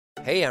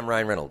Hey, I'm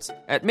Ryan Reynolds.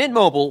 At Mint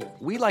Mobile,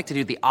 we like to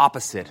do the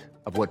opposite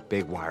of what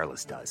Big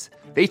Wireless does.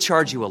 They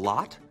charge you a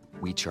lot,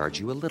 we charge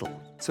you a little.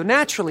 So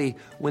naturally,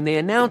 when they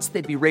announced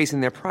they'd be raising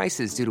their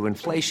prices due to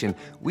inflation,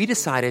 we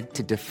decided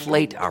to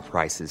deflate our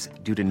prices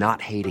due to not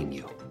hating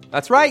you.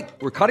 That's right.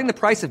 We're cutting the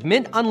price of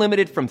Mint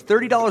Unlimited from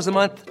 $30 a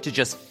month to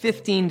just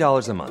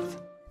 $15 a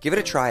month. Give it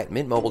a try at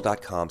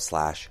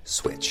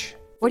mintmobile.com/switch.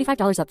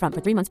 $45 up front for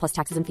 3 months plus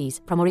taxes and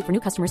fees. Promo rate for new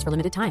customers for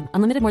limited time.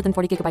 Unlimited more than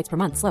 40 gigabytes per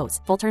month. Slows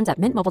full terms at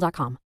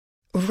mintmobile.com.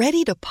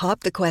 Ready to pop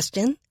the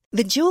question?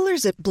 The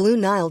jewelers at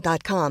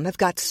BlueNile.com have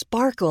got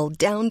sparkle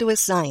down to a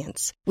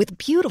science with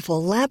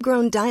beautiful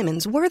lab-grown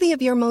diamonds worthy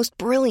of your most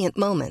brilliant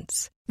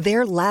moments.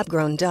 Their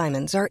lab-grown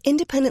diamonds are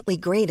independently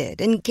graded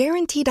and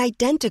guaranteed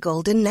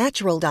identical to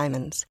natural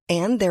diamonds,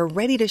 and they're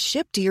ready to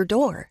ship to your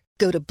door.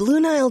 Go to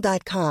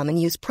BlueNile.com and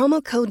use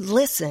promo code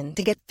LISTEN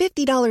to get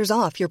 $50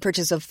 off your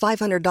purchase of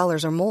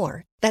 $500 or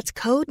more. That's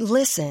code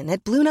LISTEN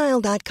at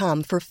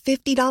BlueNile.com for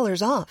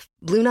 $50 off.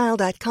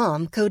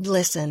 BlueNile.com, code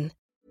LISTEN.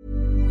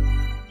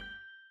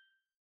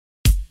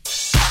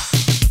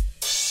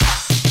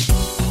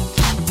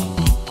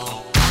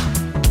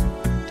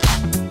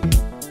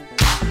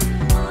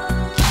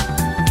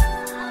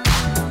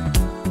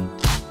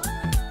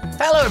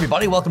 Hello,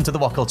 everybody. Welcome to the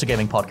What Culture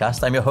Gaming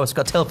Podcast. I'm your host,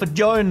 Scott Tilford,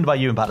 joined by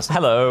Ewan Patterson.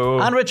 Hello.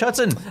 And Rich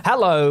Hudson.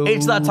 Hello.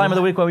 It's that time of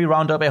the week where we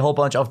round up a whole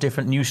bunch of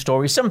different news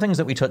stories, some things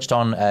that we touched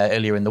on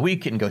earlier in the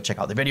week. You can go check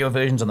out the video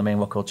versions on the main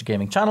What Culture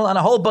Gaming channel, and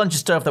a whole bunch of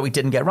stuff that we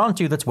didn't get around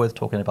to that's worth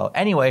talking about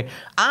anyway,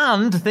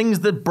 and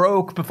things that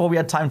broke before we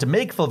had time to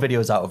make full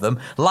videos out of them,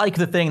 like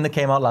the thing that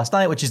came out last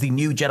night, which is the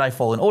new Jedi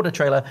Fallen Order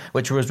trailer,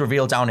 which was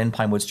revealed down in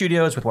Pinewood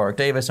Studios with Warwick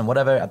Davis and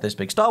whatever at this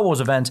big Star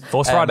Wars event.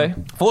 Force Friday.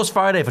 Force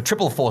Friday, for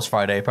Triple Force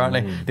Friday,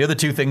 apparently. The other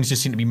two things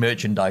just seem to be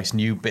merchandise,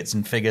 new bits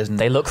and figures. And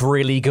they look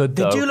really good,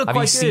 though. They do look Have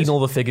quite you seen good. all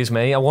the figures,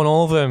 mate? I want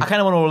all of them. I kind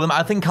of want all of them.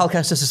 I think Cal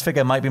Kestis'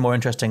 figure might be more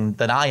interesting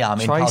than I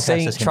am in Cal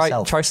Kestis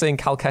himself. Try saying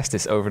Cal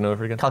Kestis over and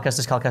over again. Cal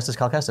Kestis, Cal Kestis,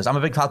 Cal Kestis. I'm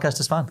a big Cal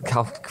Kestis fan.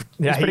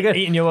 Yeah, pretty good.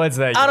 Eating your words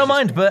there. I don't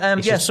mind,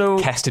 but yeah, so...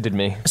 Kested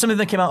me. Something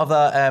that came out of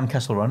that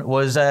Kessel run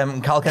was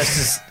Cal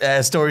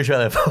Kestis' story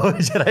trailer for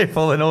Jedi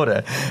Fallen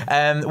Order,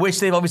 which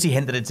they've obviously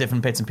hinted at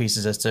different bits and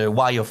pieces as to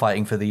why you're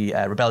fighting for the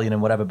rebellion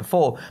and whatever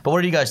before. But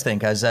what do you guys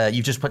think, as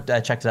you've just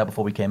checked it out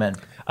before we came in?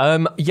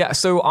 Yeah,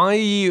 so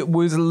I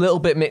was a little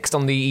bit mixed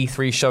on the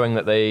E3 showing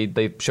that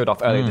they showed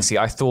off earlier this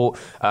year. I thought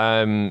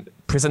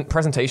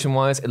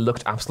presentation-wise, it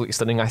looked absolutely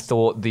stunning. I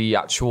thought the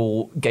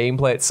actual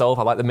gameplay itself,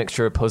 I like the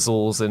mixture of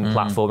puzzles and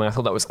platforming. I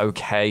thought that was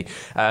okay.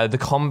 The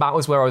combat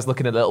was where I was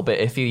looking a little bit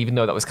iffy, even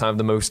though that was kind of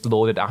the most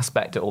lauded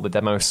aspect of all the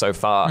demos so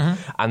far.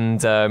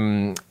 And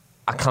I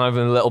kind of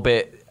am a little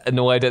bit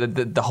annoyed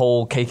at the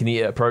whole cake and eat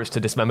it approach to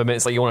dismemberment.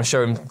 It's like you want to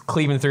show them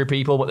cleaving through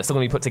people, but they're still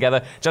going to be put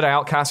together. Jedi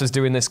Outcast was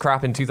doing this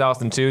crap in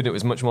 2002 and it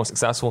was much more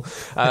successful.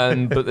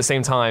 But at the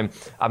same time,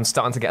 I'm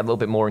starting to get a little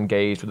bit more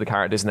engaged with the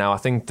characters now. I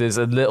think there's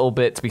a little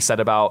bit to be said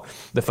about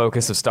the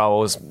focus of Star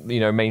Wars,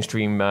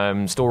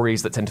 mainstream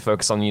stories that tend to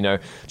focus on,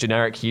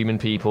 generic human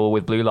people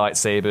with blue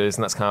lightsabers,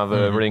 and that's kind of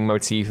a running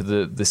motif of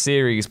the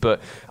series. But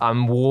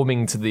I'm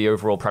warming to the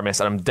overall premise,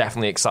 and I'm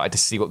definitely excited to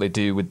see what they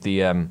do with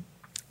the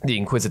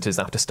Inquisitors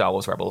after Star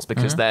Wars Rebels,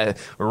 because they're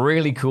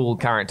really cool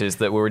characters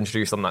that were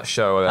introduced on that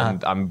show,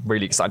 and I'm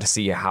really excited to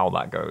see how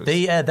that goes.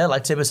 Their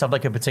lightsabers have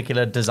like a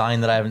particular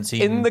design that I haven't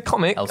seen in the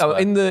comic.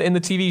 In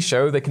the TV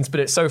show, they can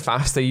spin it so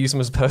fast they use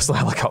them as personal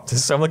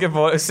helicopters. So I'm looking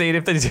forward to seeing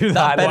if they do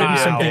that. That better be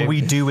something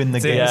we do in the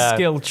It's game. a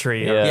skill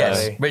tree. Yeah.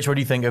 Yes. Rich, what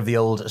do you think of the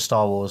old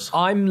Star Wars?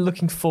 I'm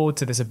looking forward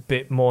to this a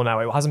bit more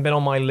now. It hasn't been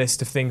on my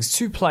list of things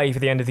to play for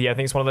the end of the year. I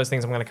think it's one of those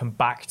things I'm going to come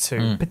back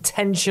to.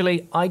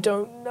 Potentially, I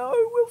don't know.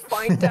 We'll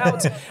find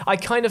out. I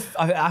kind of,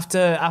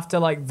 after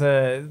like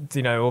the,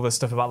 all the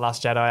stuff about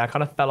Last Jedi, I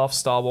kind of fell off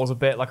Star Wars a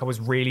bit. Like I was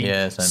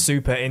really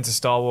super into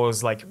Star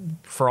Wars, like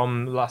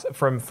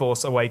from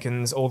Force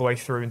Awakens all the way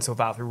through until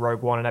through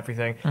Rogue One and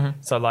everything.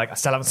 So like I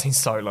still haven't seen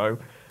Solo.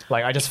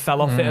 Like I just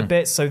fell off it a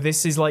bit. So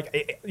this is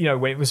like,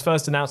 when it was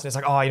first announced, it's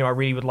like, I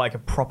really would like a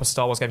proper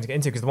Star Wars game to get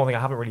into, because the one thing I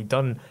haven't really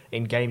done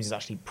in games is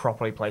actually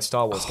properly play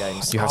Star Wars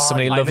games. You have so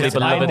many lovely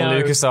beloved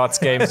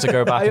LucasArts games to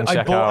go back and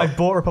check out. I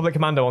bought Republic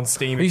Commando on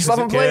Steam. You still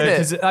haven't played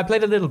it? I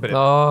played a little bit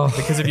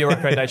because of your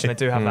recommendation. I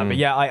do have that. But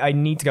yeah, I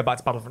need to go back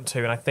to Battlefront 2,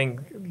 and I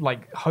think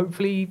like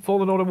hopefully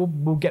Fallen Order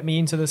will get me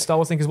into the Star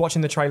Wars thing, because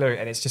watching the trailer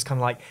and it's just kind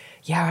of like,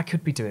 yeah, I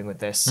could be doing with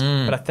this.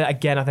 But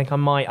I think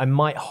I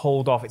might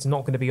hold off. It's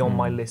not going to be on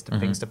my list of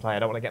things to play. I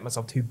don't want to get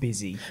myself too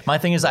busy. My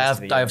thing is I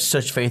have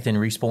such faith in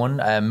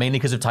Respawn, mainly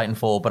because of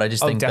Titanfall, but I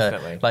just think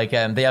that like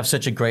they have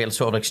such a great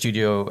sort of like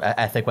studio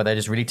ethic where they're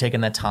just really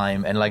taking their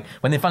time, and like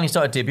when they finally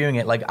started debuting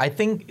it, like I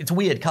think it's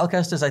weird. Cal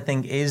Kestis, I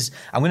think,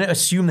 I'm going to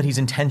assume that he's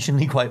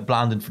intentionally quite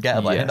bland and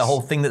forgettable. Yes. I think the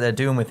whole thing that they're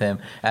doing with him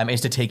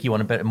is to take you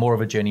on a bit more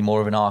of a journey, more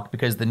of an arc,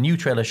 because the new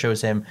trailer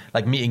shows him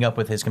like meeting up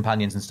with his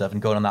companions and stuff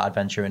and going on that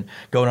adventure and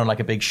going on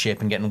like a big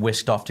ship and getting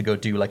whisked off to go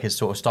do like his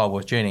sort of Star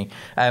Wars journey.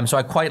 So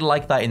I quite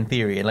like that in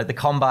theory, and like the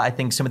combat combat, I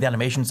think some of the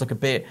animations look a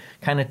bit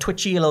kind of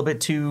twitchy, a little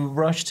bit too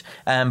rushed.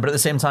 But at the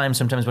same time,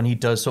 sometimes when he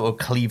does sort of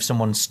cleave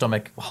someone's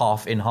stomach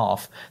half in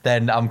half,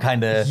 then I'm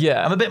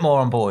a bit more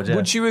on board. Yeah.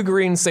 Would you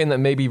agree in saying that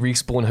maybe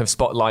Respawn have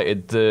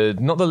spotlighted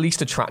not the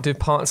least attractive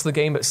parts of the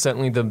game, but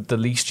certainly the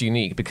least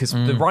unique? Because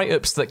the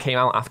write-ups that came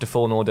out after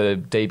Fallen Order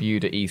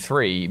debuted at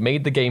E3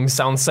 made the game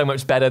sound so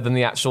much better than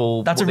the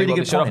actual... That's a really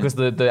good point. Because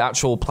the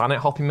actual planet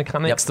hopping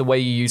mechanics, the way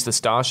you use the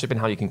starship and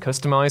how you can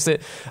customize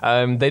it,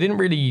 they didn't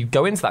really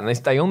go into that. And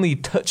they only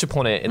touch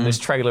upon it in this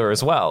trailer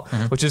as well,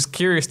 which is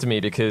curious to me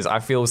because I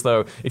feel as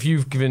though if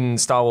you've given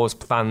Star Wars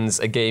fans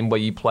a game where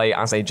you play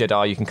as a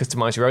Jedi, you can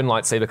customize your own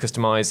lightsaber,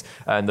 customize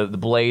the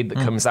blade that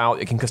comes out,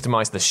 you can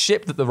customize the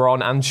ship that they're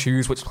on and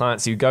choose which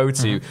planets you go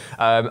to.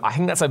 I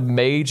think that's a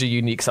major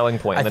unique selling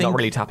point, and they're not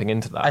really tapping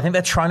into that. I think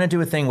they're trying to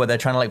do a thing where they're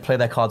trying to like play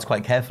their cards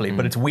quite carefully,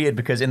 but it's weird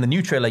because in the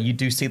new trailer you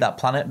do see that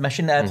planet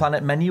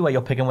menu where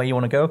you're picking where you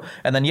want to go,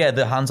 and then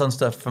the hands-on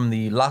stuff from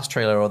the last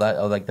trailer or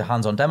like the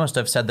hands-on demo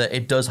stuff said that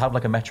it does have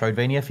like a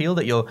Metroidvania feel,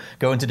 that you're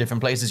going to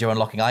different places, you're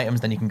unlocking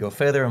items, then you can go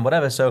further and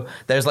whatever. So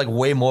there's like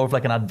way more of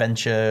like an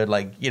adventure,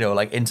 like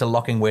like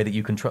interlocking way that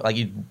you control, like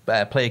you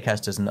play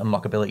casters and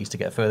unlock abilities to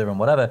get further and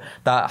whatever.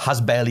 That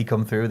has barely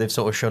come through. They've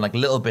sort of shown like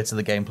little bits of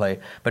the gameplay,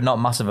 but not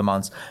massive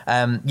amounts.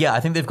 I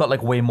think they've got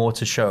like way more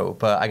to show,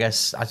 but I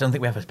guess I don't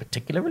think we have a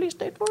particular release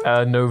date for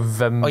it.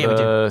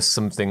 November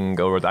something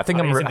or other. I think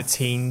I'm in the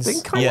teens. I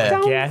think I'm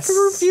down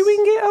for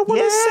reviewing it, I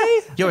want to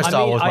say. You're a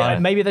Star Wars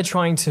man. Maybe they're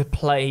trying to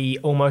play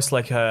almost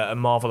like a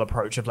Marvel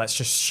approach of let's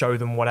just show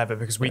them whatever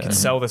because we can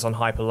sell this on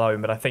hype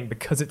alone. But I think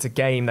because it's a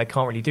game, they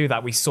can't really do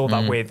that. We saw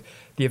that with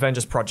the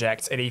Avengers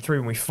project at E3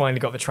 when we finally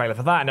got the trailer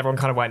for that, and everyone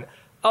kind of went,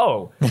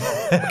 oh,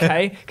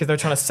 okay, because they were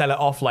trying to sell it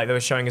off like they were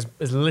showing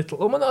as little,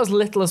 well, not as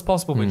little as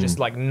possible, but just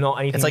like not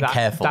anything like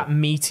that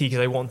meaty, because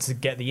they want to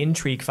get the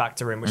intrigue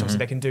factor in, which obviously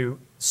they can do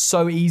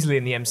so easily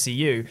in the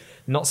MCU,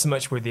 not so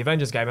much with the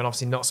Avengers game, and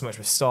obviously not so much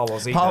with Star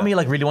Wars either. Part of me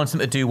like really wants them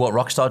to do what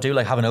Rockstar do,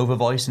 like have an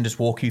overvoice and just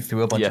walk you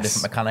through a bunch of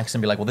different mechanics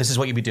and be like, well, this is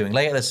what you'll be doing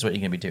later, this is what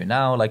you're going to be doing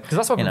now, like, because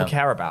that's what people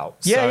care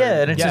about.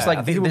 And it's just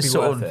like this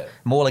sort of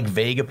more like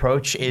vague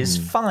approach is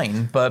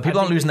fine, but people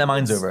aren't losing their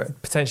minds over it.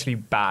 Potentially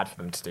bad for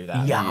them to do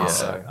that.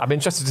 So I'm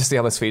interested to see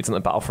how this feeds on the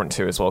Battlefront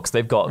 2 as well, because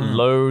they've got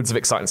loads of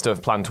exciting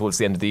stuff planned towards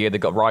the end of the year.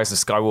 They've got Rise of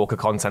Skywalker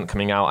content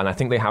coming out, and I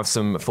think they have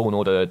some Fallen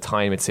Order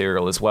tie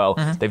material as well.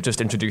 They've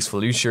just introduced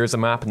Felucia as a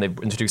map, and they've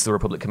introduced the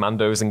Republic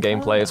Commandos in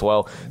gameplay as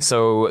well.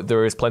 So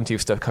there is plenty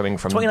of stuff coming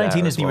from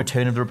 2019 there is the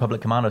return of the Republic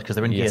Commandos, because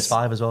they're in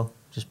PS5 as well.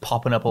 Just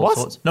popping up all What?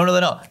 sorts. No,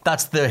 they're not.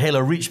 That's the Halo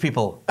Reach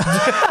people.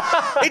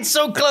 It's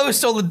so close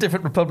to all the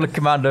different Republic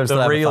Commandos.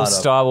 The real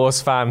Star Wars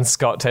fan,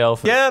 Scott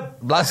Tailford. Yep,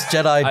 Last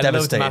Jedi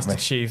devastated me. Master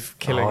Chief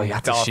killing. Oh, you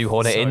had to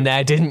shoehorn it in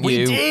there, didn't you?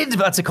 We did, but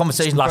that's a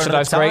conversation. Last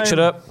Jedi's great. Shut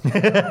up.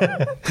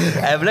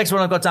 The next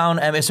one I've got down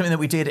is something that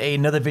we did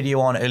another video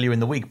on earlier in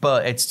the week,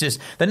 but it's just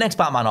the next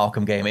Batman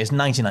Arkham game is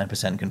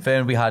 99%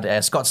 confirmed. We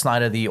had Scott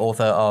Snyder, the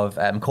author of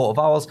Court of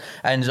Owls,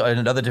 and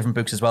other different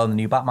books as well, and the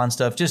new Batman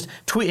stuff, just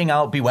tweeting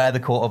out "Beware the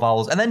Court of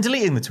Owls," and then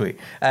deleting the tweet.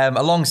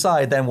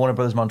 Alongside, then Warner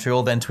Brothers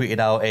Montreal then tweeted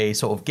out a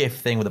sort of GIF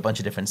thing with a bunch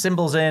of different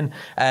symbols in,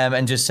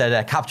 and just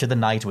said "Capture the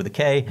Night" with a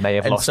K. May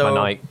have lost my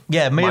night.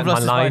 Yeah, may have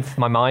lost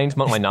my mind,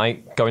 not my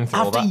night. Going through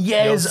all that. After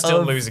years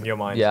Still losing your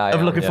mind. Yeah,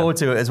 of looking forward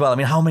to it as well. I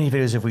mean, how many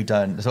videos have we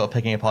done, sort of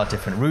picking apart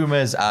different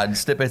rumors and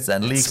snippets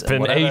and leaks? It's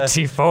been and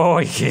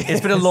 84 years.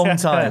 It's been a long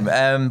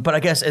time. But I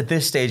guess at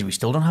this stage we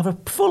still don't have a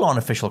full-on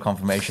official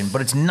confirmation,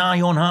 but it's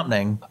nigh on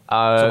happening.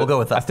 So we'll go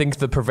with that. I think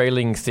the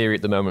prevailing theory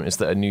at the moment is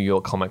that a New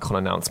York Comic Con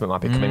announcement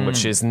might be coming,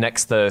 which is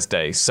next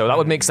Thursday. So that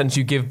would make sense.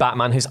 You give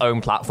Batman his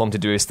own platform to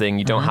do his thing.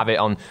 You don't have it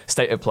on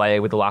State of Play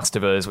with The Last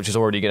of Us, which is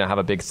already going to have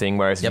a big thing.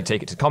 Whereas if you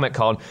take it to Comic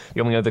Con,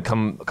 the only other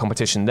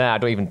competition there, I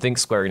don't even think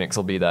Square Enix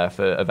will be there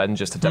for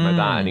Avengers to demo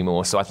that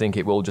anymore. So I think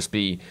it will just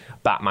be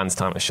Batman's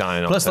time to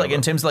shine. Plus, like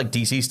in terms of like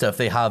DC stuff,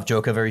 they have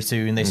Joker very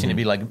soon. They seem to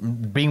be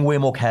like being way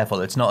more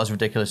careful. It's not as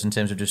ridiculous in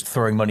terms of just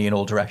throwing money in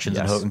all directions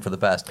and hoping for the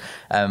best.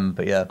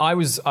 But yeah, I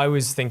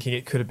was thinking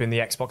it could have been the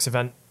Xbox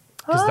event.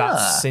 Because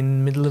that's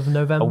in middle of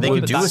November. They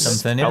could do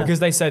something, yeah. Because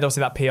they said,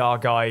 obviously, that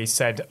PR guy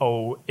said,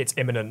 oh, it's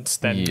imminent.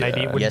 Then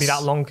maybe it wouldn't be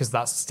that long because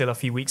that's still a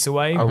few weeks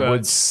away. I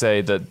would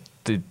say that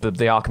the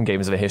Arkham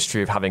games have a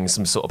history of having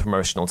some sort of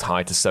promotional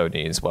tie to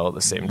Sony as well at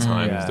the same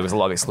time. There was a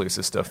lot of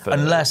exclusive stuff.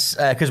 Unless,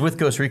 because with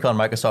Ghost Recon,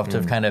 Microsoft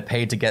have kind of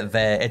paid to get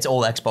it's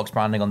all Xbox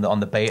branding on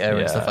the beta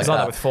and stuff like that. It's like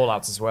that with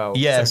Fallout as well.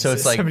 Yeah, so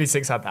it's like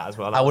 76 had that as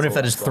well. I wonder if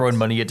they're just throwing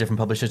money at different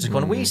publishers. Just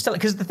going, we still,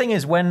 because the thing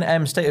is,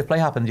 when State of Play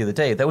happened the other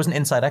day, there was an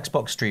Inside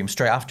Xbox stream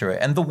straight after it,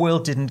 and the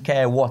world didn't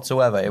care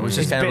whatsoever. It was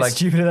just kind of like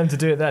stupid of them to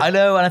do it then. I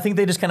know, and I think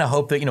they just kind of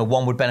hoped that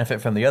one would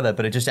benefit from the other,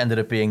 but it just ended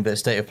up being that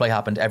State of Play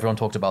happened. Everyone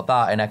talked about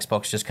that, and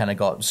Xbox just kind of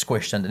got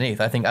squished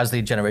underneath. I think as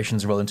the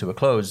generations roll into a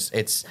close,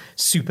 it's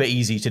super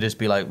easy to just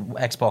be like,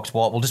 Xbox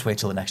what? We'll just wait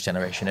till the next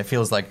generation. It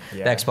feels like the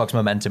Xbox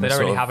momentum is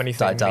sort of died down. They don't really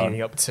have anything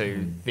leading up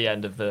to the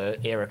end of the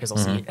era, because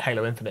obviously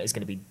Halo Infinite is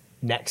going to be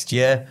next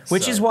year. Yeah,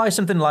 which is why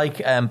something like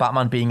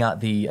Batman being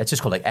at it's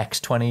just called like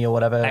X20 or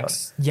whatever.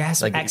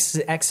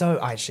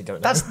 XO. I actually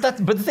don't know.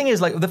 But the thing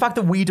is, like, the fact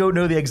that we don't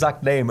know the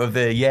exact name of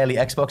the yearly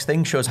Xbox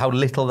thing shows how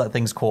little that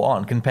thing's caught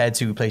on compared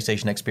to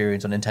PlayStation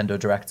Experience or Nintendo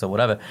Direct or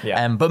whatever.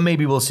 Yeah. But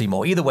maybe we'll see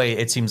more. Either way,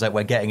 it seems like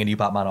we're getting a new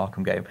Batman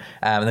Arkham game.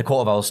 And the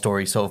Court of Owls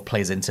story sort of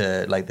plays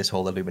into like this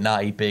whole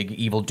Illuminati, big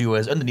evil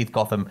doers underneath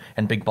Gotham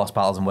and big boss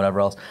battles and whatever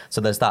else.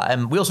 So there's that.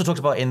 We also talked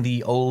about in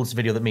the old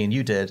video that me and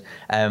you did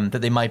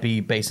that they might be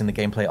basing the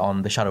gameplay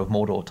on the Shadow of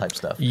Mordor type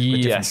stuff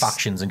with different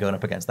factions and going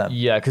up against them.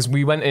 Yeah, because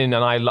we went in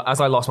and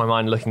as I lost my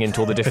mind looking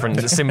into all the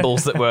different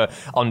symbols that were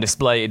on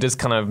display, it does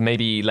kind of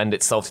maybe lend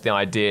itself to the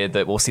idea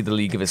that we'll see the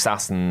League of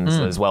Assassins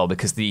as well,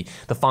 because the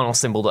final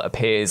symbol that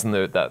appears in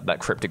that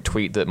cryptic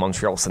tweet that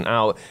Montreal sent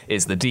out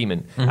is the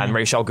demon, and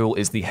Ra's al Ghul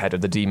is the head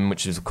of the demon,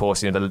 which is of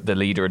course the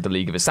leader of the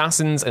League of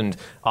Assassins. And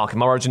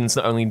Arkham Origins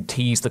not only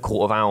teased the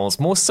Court of Owls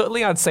more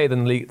subtly, I'd say,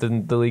 than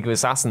the League of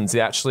Assassins.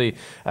 They actually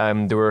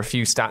there were a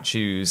few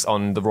statues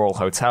on the Royal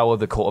Hotel of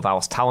the Court of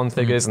Owls Talon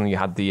figures, and you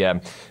had the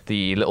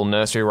little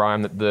nursery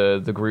rhyme that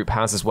the group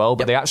has as well.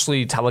 But they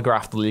actually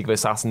telegraphed the League of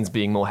Assassins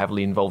being more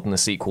heavily involved in the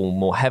sequel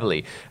more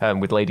heavily.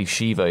 With Lady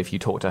Shiva, if you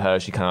talk to her,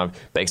 she kind of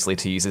basically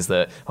teases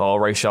that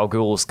Ra's al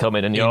Ghul's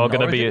coming and you're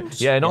going to be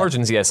in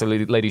Origins. Yeah, so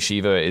Lady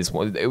Shiva is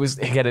one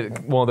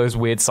of those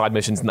weird side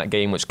missions in that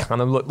game which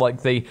kind of looked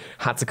like they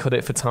had to cut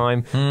it for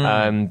time.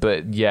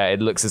 But yeah,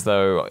 it looks as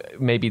though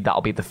maybe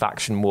that'll be the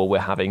faction war we're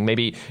having.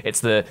 Maybe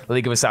it's the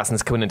League of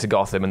Assassins coming into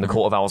Gotham and the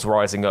Court of Owls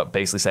rising up,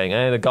 basically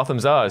saying, the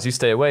Gotham's ours, you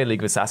stay away,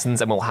 League of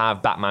Assassins, and we'll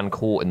have Batman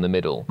caught in the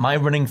middle. My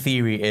running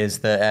theory is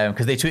that,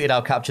 because they tweeted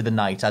out capture the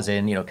knight, as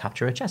in,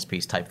 capture a chess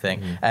piece type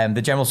thing.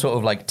 The general sort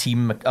of like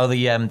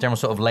general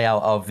sort of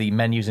layout of the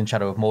menus in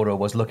Shadow of Mordor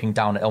was looking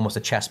down at almost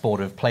a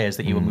chessboard of players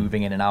that you were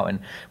moving in and out and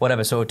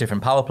whatever, sort of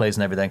different power plays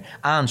and everything.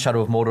 And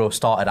Shadow of Mordor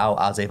started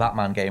out as a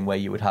Batman game where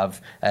you would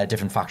have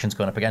different factions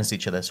going up against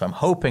each other. So I'm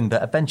hoping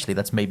that eventually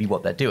that's maybe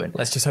what they're doing.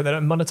 Let's just hope they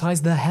don't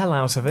monetize the hell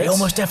out of it. They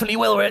almost definitely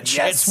will, Rich.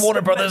 Yes. It's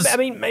Warner Brothers. I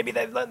mean, maybe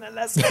they've learned their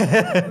lesson.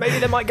 Maybe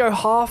they might go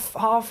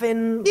half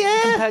in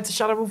compared to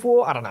Shadow of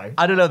War. I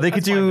don't know. They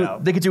could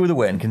do with a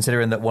win,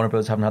 considering that Warner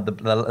Brothers haven't had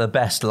the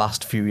best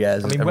last few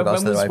years. I mean, when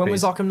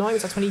was Arkham Knight?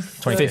 Was that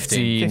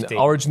 2015?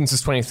 Origins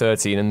was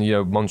 2013,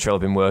 and Montreal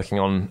have been working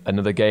on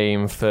another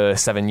game for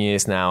 7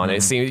 years now, and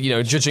it seems,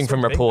 judging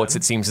from reports,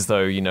 it seems as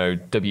though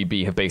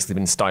WB have basically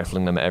been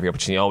stifling them at every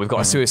opportunity. We've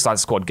got a Suicide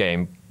Squad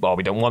game. Well,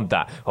 we don't want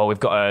that. We've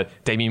got a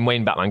Damian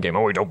Wayne Batman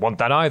game. We don't want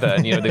that either.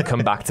 And, they've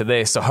come back to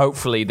this. So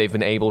hopefully they've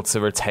been able to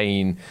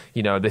retain,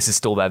 this is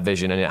still their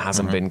vision and it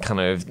hasn't been kind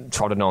of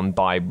trodden on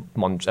by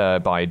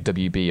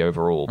WB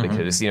overall,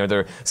 because, there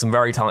are some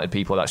very talented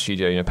people at that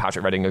studio.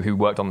 Patrick Redding, who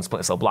worked on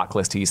Splinter Cell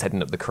Blacklist, he's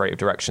heading up the creative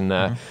direction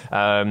there.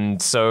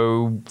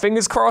 So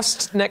fingers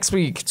crossed next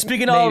week.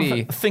 Speaking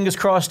of fingers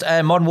crossed,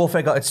 Modern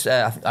Warfare got its,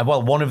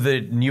 one of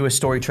the newest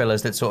story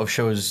trailers that sort of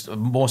shows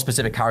more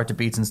specific character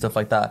beats and stuff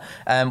like that.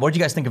 What do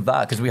you guys think of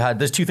that? Because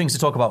there's two things to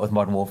talk about with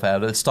Modern Warfare.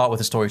 Let's start with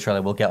the story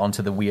trailer. We'll get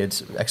onto the weird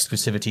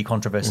exclusivity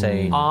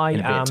controversy. I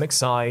am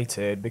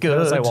excited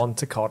because I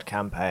want a COD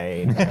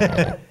campaign.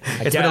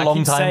 It's been a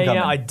long time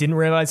coming. I didn't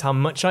realize how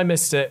much I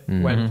missed it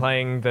when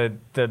playing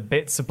the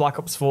bits of Black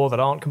Ops 4 that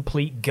aren't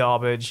complete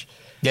garbage.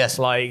 Yes.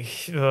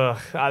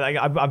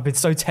 I've been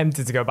so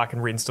tempted to go back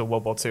and reinstall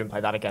World War II and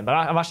play that again. But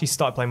I've actually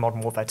started playing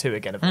Modern Warfare 2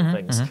 again, of all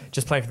things.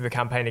 Just playing through the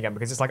campaign again,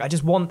 because it's like I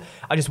just want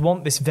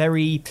this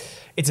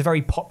it's a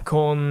very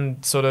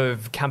popcorn sort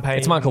of campaign.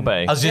 It's Michael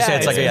Bay. I was just saying,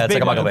 it's like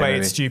a Michael Bay movie.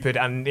 It's stupid.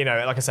 And,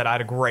 like I said, I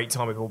had a great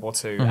time with World War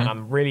II.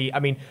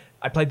 And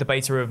I played the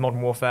beta of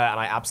Modern Warfare and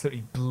I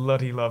absolutely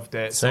bloody loved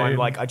it. So I'm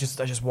like, I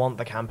just want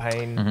the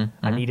campaign.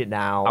 I need it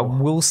now. I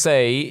will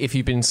say, if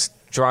you've been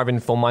driving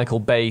for Michael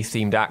Bay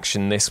themed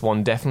action, this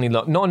one definitely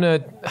not in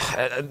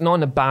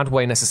a bad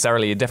way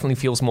necessarily. It definitely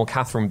feels more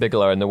Catherine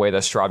Bigelow in the way they're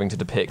striving to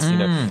depict,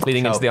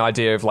 leading into the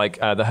idea of like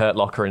the Hurt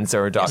Locker and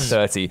Zero Dark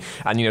 30.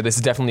 And this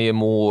is definitely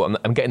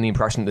I'm getting the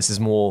impression that this is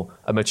more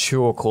a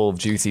mature Call of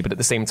Duty, but at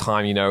the same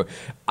time,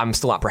 I'm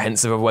still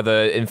apprehensive of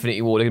whether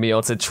Infinity Ward are going to be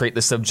able to treat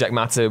the subject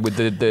matter with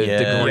the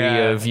degree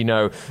of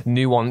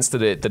nuance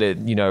that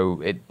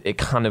it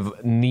kind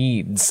of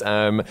needs.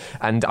 And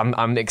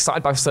I'm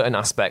excited by certain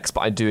aspects,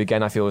 but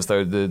I feel as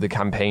though the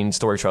campaign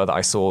story trailer that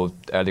I saw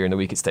earlier in the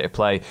week at State of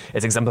Play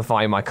is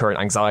exemplifying my current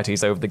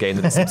anxieties over the game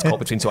that it's caught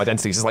between two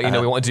identities. It's like,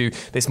 we want to do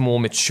this more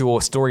mature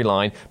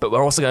storyline, but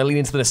we're also going to lean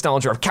into the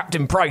nostalgia of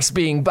Captain Price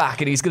being back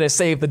and he's going to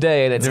save the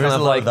day. And it's kind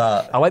of like,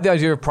 I like the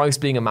idea of Price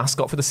being a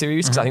mascot for the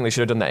series, because I think they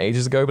should have done that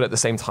ages ago, but at the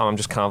same time, I'm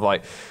just kind of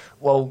like,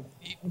 well,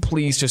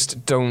 please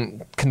just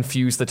don't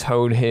confuse the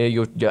tone here.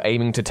 You're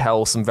aiming to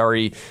tell some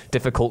very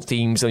difficult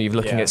themes, and you're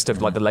looking at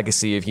stuff like the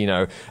legacy of,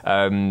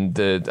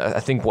 I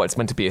think what it's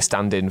meant to be a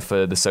stand-in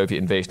for the Soviet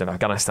invasion of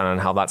Afghanistan, and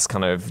how that's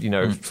kind of,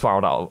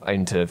 spiraled out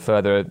into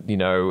further,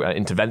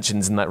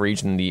 interventions in that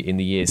region in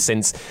the years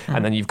since.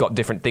 And then you've got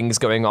different things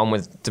going on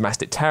with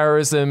domestic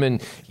terrorism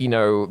and,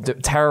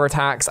 terror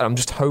attacks. And I'm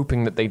just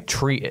hoping that they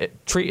treat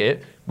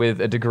it with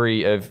a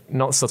degree of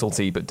not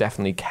subtlety, but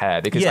definitely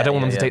care. Because I don't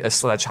want them to take a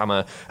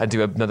sledgehammer and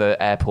do another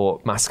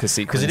airport massacre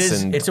sequence.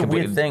 Because it's a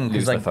weird thing.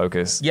 Lose their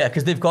focus. Yeah,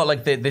 because they've got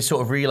like this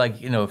sort of really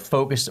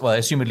focused,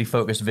 assumedly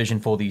focused vision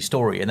for the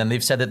story, and then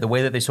they've said that the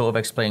way that they sort of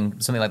explain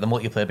something like the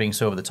multiplayer being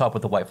so over the top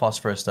with the white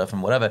phosphorus stuff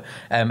and whatever,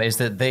 is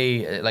that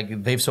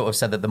they've sort of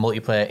said that the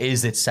multiplayer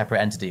is its separate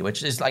entity,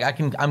 which is like I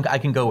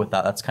can go with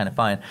that. That's kind of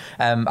fine.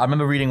 I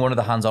remember reading one of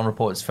the hands-on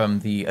reports from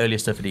the earlier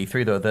stuff at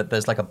E3 though, that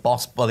there's like a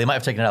boss. Well, they might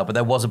have taken it out, but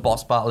there was a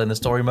boss battle in the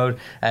story mode.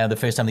 The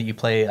first time that you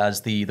play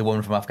as the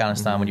woman from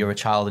Afghanistan when you're a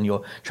child and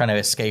you're trying to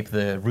escape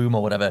the room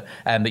or whatever,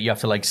 that you have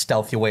to like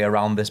stealth your way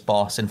around this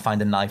boss and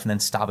find a knife and then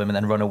stab him and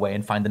then run away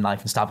and find the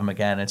knife and stab him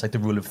again. And it's like the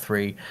rule of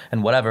 3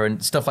 and whatever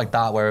and stuff like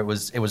that, where it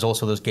was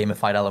also those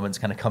gamified elements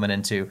kind of coming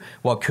into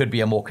what could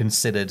be a more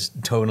considered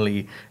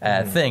tonally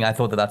thing. I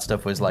thought that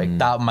stuff was like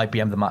that might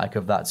be emblematic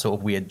of that sort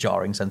of weird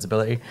jarring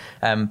sensibility.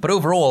 But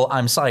overall,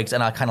 I'm psyched,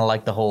 and I kind of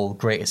like the whole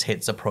greatest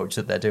hits approach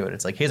that they're doing.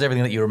 It's like, here's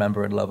everything that you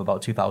remember and love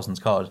about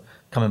 2000s COD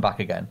coming back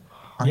again.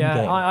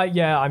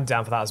 I'm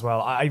down for that as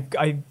well. I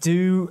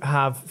do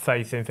have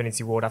faith in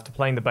Infinity Ward after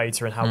playing the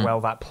beta and how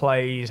well that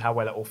played, how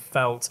well it all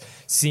felt.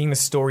 Seeing the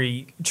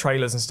story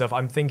trailers and stuff,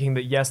 I'm thinking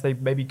that yes, they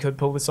maybe could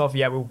pull this off.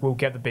 Yeah, we'll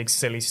get the big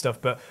silly stuff,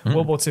 but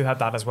World War II had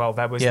that as well.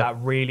 There was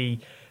that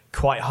really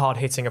quite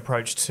hard-hitting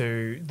approach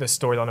to the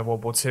storyline of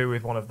World War II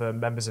with one of the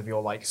members of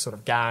your like sort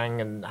of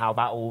gang and how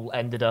that all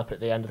ended up at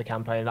the end of the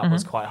campaign. That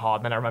was quite hard.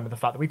 And then I remember the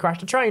fact that we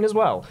crashed a train as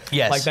well.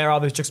 Yes. Like there are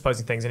those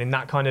juxtaposing things, and in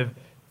that kind of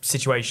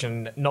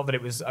situation, not that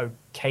it was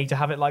okay to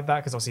have it like that,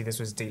 because obviously this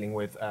was dealing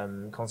with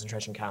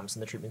concentration camps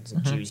and the treatment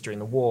of Jews during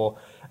the war.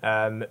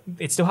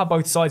 It still had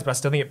both sides, but I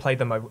still think it played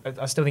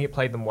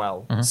them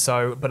well.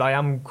 So, but I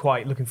am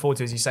quite looking forward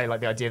to, as you say, like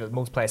the idea that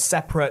multiplayer is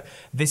separate.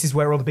 This is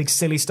where all the big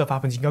silly stuff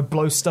happens. You can go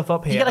blow stuff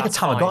up here. You get like a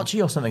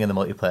Tamagotchi or something in the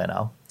multiplayer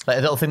now. Like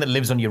a little thing that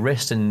lives on your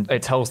wrist and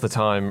it tells the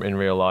time in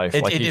real life.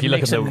 If you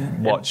look at the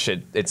watch,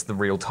 it's the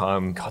real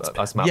time.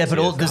 Yeah,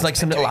 but there's like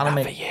some little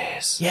animated.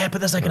 Yeah, but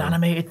there's like an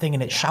animated thing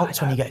and it shouts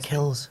when you get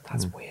kills.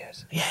 That's weird.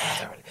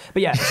 Yeah,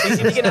 but yeah,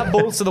 if you can have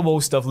balls to the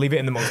wall stuff, leave it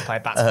in the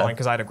multiplayer. That's fine,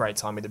 because I had a great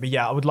time with it. But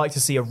yeah, I would like to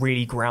see a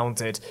really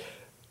grounded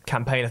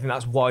campaign. I think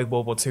that's why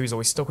World War II has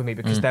always stuck with me,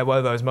 because there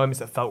were those moments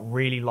that felt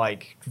really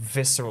like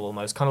visceral,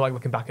 almost kind of like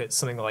looking back at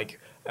something like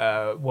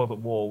World at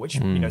War, which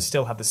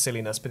still had the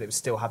silliness, but it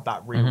still had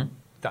that real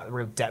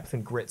depth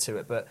and grit to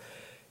it. But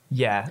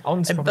yeah,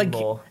 on to probably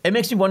more. It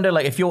makes me wonder,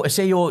 like, if you're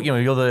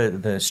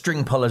the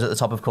string pullers at the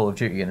top of Call of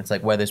Duty, and it's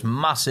like where this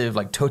massive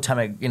like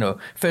totemic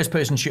first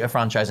person shooter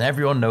franchise, and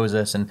everyone knows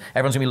us, and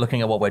everyone's gonna be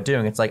looking at what we're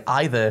doing. It's like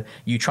either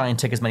you try and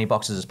tick as many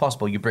boxes as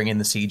possible, you bring in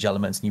the siege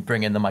elements, and you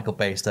bring in the Michael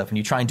Bay stuff, and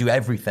you try and do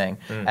everything,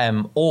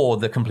 or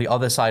the complete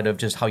other side of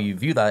just how you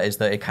view that is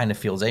that it kind of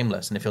feels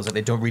aimless, and it feels like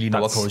they don't really know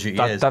what Call of Duty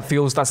is.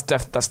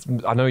 That's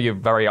I know you're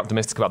very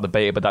optimistic about the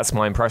beta, but that's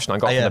my impression I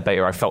got from the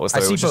beta. I felt as though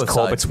it was just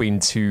caught between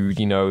two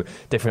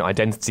different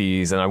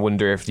identities, and I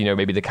wonder if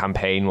maybe the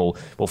campaign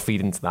will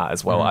feed into that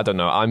as well. I don't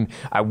know.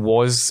 I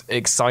was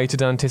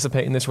excited and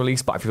anticipating this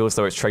release, but I feel as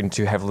though it's trading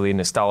too heavily in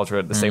nostalgia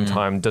at the same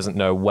time, doesn't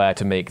know where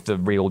to make the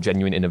real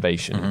genuine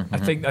innovation. I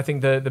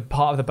think the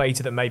part of the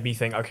beta that made me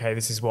think, okay,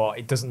 this is what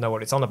it doesn't know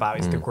what it's on about,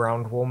 is the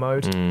ground war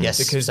mode. Yes,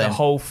 because the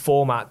whole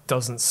format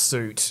doesn't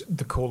suit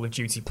the Call of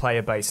Duty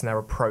player base and their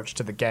approach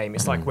to the game.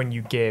 It's like when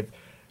you give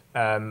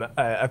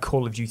a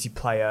Call of Duty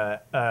player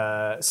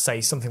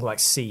say something like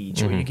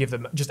Siege, or you give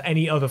them just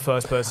any other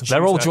first-person shooter.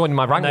 They're all joining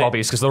my rank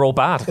lobbies because they're all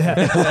bad.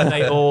 And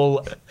they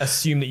all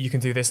assume that you can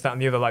do this, that,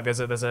 and the other. Like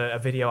there's a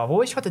video. I've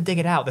always tried to dig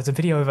it out. There's a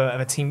video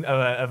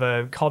of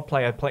a COD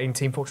player playing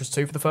Team Fortress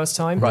 2 for the first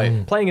time,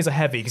 playing as a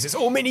heavy because it's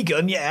all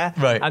minigun,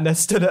 and they're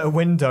stood at a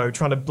window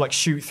trying to like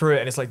shoot through it,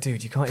 and it's like,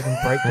 dude, you can't even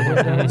break the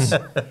windows.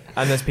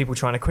 And there's people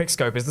trying to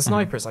quickscope as the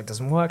sniper. It's like,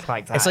 doesn't work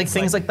like that. It's like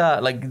things like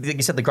that. Like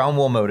you said, the ground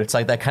war mode. It's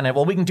like that kind of,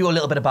 well, we can do a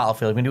little bit of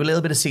Battlefield, we can do a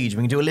little bit of Siege,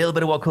 we can do a little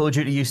bit of what Call of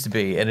Duty used to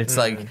be, and it's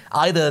like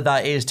either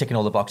that is ticking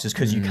all the boxes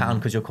because you can,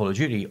 because you're Call of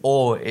Duty,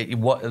 or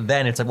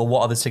then it's like, well,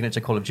 what are the signature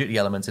Call of Duty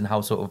elements and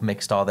how sort of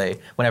mixed are they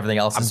when everything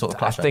else is sort of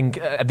clashing? I think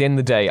at the end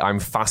of the day, I'm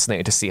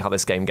fascinated to see how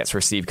this game gets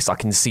received, because I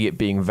can see it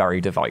being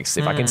very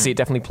divisive. I can see it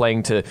definitely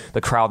playing to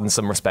the crowd in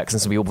some respects,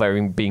 and some people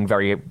being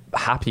very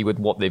happy with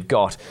what they've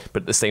got,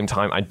 but at the same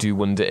time, I do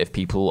wonder if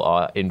people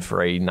are in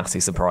for a nasty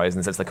surprise in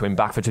the sense they're coming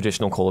back for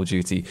traditional Call of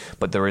Duty,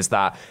 but there is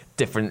that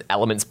different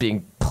elements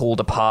being pulled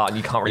apart, and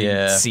you can't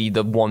really see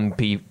the one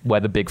where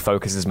the big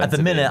focus is meant to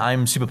be. At the minute,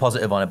 I'm super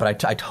positive on it,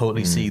 but I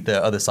totally see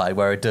the other side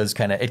where it does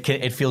kind of,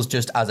 it feels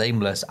just as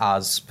aimless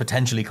as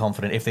potentially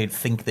confident if they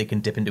think they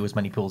can dip into as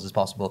many pools as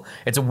possible.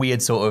 It's a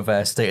weird sort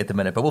of state at the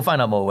minute, but we'll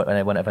find out more when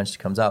it eventually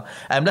comes out.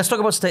 Let's talk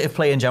about state of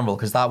play in general,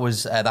 because that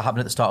happened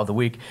at the start of the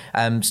week.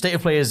 State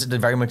of play is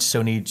very much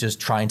Sony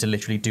just trying to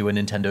literally do a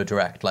Nintendo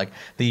Direct, like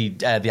the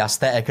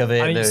aesthetic of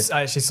it,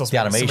 I actually saw the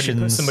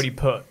animations. Somebody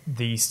put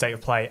the state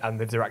of play and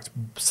the Direct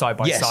side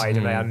by side,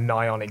 and they are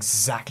nigh on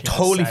exactly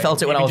totally the same.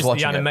 felt it when I was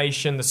watching the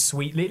animation, the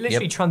sweet,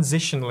 literally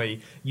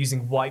transitionally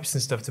using wipes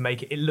and stuff to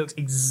make it looks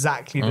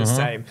exactly the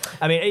same.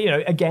 I mean,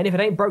 again, if it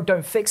ain't broke,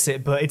 don't fix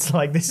it, but it's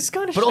like, this is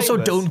kind of But also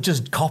don't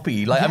just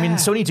copy. Like, I mean,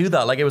 Sony do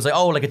that. Like, it was like,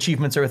 oh, like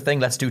achievements are a thing,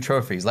 let's do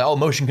trophies. Like, oh,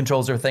 motion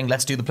controls are a thing,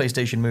 let's do the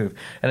PlayStation Move.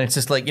 And it's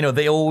just like,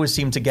 they always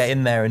seem to get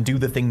in there and do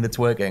the thing that's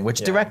working,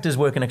 which Direct is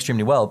working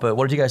extremely well. But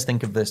what did you guys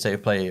think of the State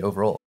of Play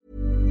overall?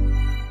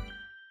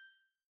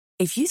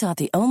 If you thought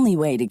the only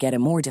way to get a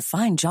more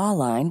defined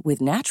jawline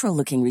with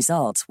natural-looking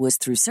results was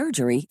through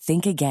surgery,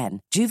 think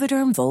again.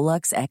 Juvederm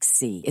Volux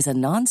XC is a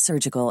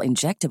non-surgical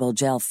injectable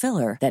gel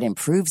filler that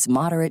improves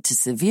moderate to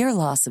severe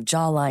loss of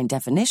jawline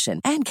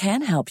definition and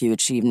can help you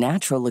achieve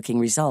natural-looking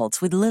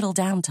results with little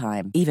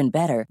downtime. Even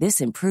better,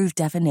 this improved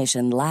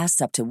definition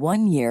lasts up to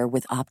 1 year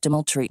with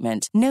optimal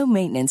treatment. No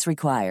maintenance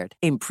required.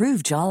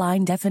 Improve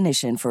jawline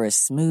definition for a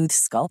smooth,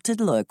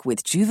 sculpted look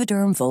with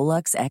Juvederm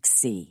Volux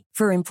XC.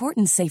 For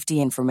important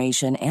safety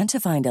information and to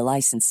find a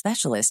licensed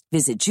specialist,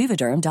 visit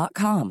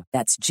Juvederm.com.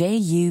 That's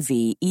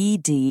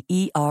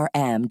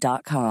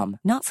JUVEDERM.com.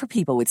 Not for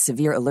people with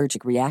severe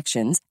allergic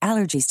reactions,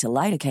 allergies to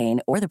lidocaine,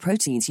 or the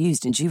proteins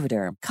used in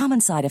Juvederm. Common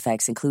side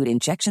effects include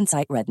injection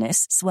site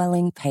redness,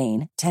 swelling,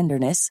 pain,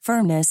 tenderness,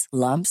 firmness,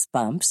 lumps,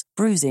 bumps,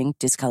 bruising,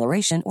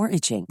 discoloration, or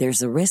itching.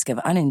 There's a risk of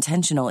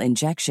unintentional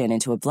injection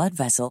into a blood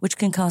vessel, which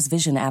can cause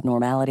vision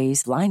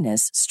abnormalities,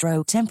 blindness,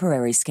 stroke,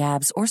 temporary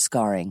scabs, or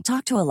scarring.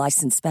 Talk to a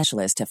licensed specialist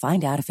to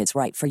find out if it's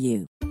right for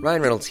you.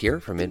 Ryan Reynolds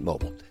here from Mint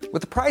Mobile.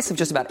 With the price of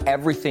just about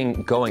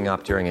everything going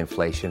up during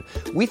inflation,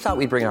 we thought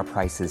we'd bring our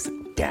prices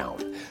down.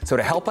 So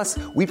to help us,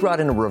 we brought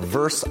in a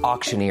reverse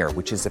auctioneer,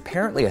 which is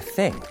apparently a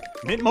thing.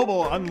 Mint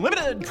Mobile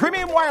Unlimited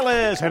Premium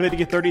Wireless. How to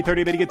get 30,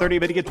 30, bit to get 30,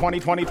 bit to get 20,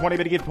 20, 20,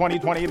 bit to get 20,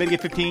 20, bit to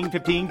get 15,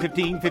 15,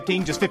 15,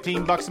 15, just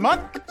 $15 a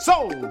month?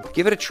 Sold!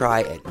 Give it a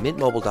try at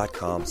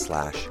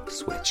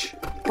mintmobile.com/switch.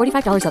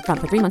 $45 up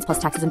front for 3 months plus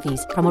taxes and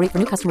fees. Promo rate for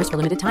new customers for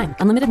limited time.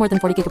 Unlimited more than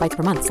 40 gigabytes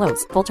per month.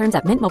 Slows full terms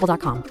at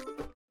mintmobile.com.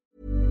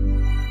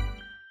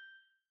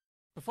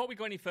 Before we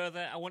go any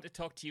further, I want to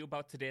talk to you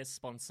about today's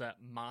sponsor,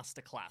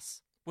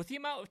 Masterclass. With the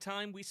amount of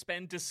time we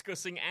spend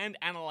discussing and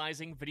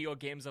analysing video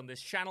games on this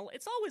channel,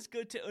 it's always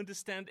good to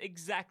understand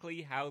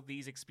exactly how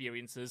these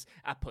experiences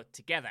are put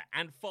together.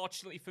 And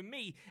fortunately for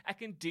me, I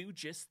can do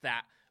just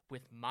that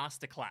with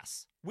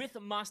Masterclass. With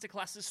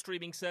Masterclass's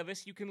streaming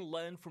service, you can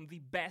learn from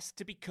the best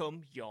to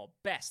become your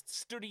best,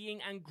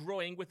 studying and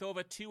growing with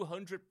over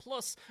 200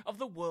 plus of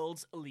the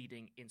world's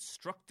leading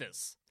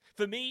instructors.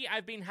 For me,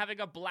 I've been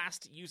having a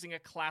blast using a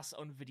class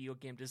on video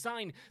game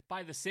design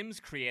by The Sims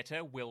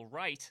creator Will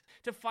Wright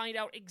to find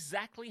out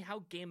exactly how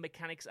game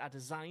mechanics are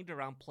designed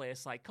around player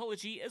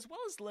psychology, as well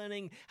as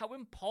learning how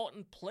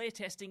important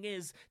playtesting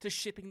is to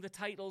shipping the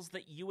titles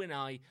that you and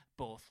I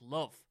both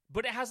love.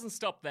 But it hasn't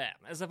stopped there,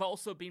 as I've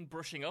also been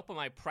brushing up on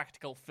my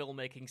practical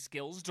filmmaking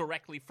skills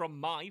directly from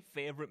my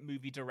favourite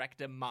movie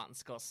director Martin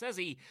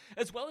Scorsese,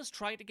 as well as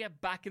trying to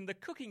get back in the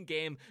cooking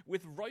game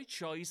with Roy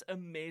Choi's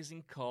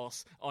amazing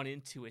course on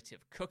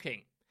intuitive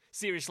cooking.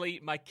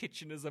 Seriously, my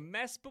kitchen is a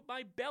mess, but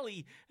my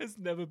belly has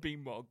never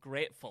been more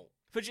grateful.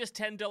 For just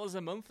 $10 a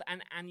month,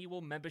 an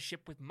annual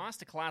membership with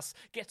Masterclass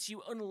gets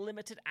you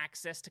unlimited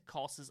access to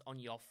courses on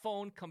your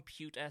phone,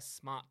 computer,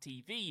 smart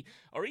TV,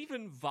 or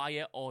even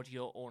via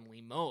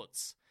audio-only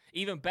modes.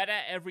 Even better,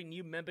 every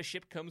new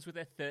membership comes with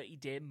a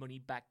 30-day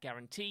money-back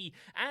guarantee,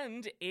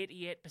 and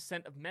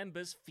 88% of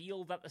members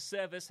feel that the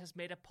service has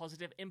made a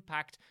positive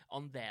impact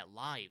on their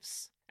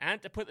lives. And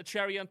to put the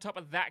cherry on top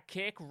of that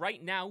cake,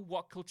 right now,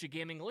 What Culture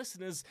Gaming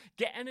listeners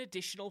get an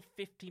additional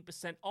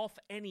 15% off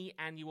any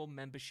annual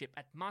membership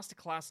at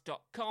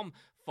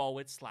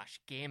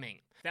masterclass.com/gaming.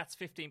 That's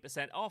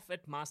 15% off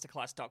at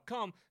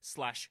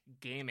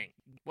masterclass.com/gaming.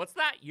 What's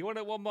that? You want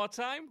it one more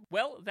time?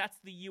 Well, that's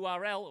the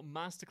URL,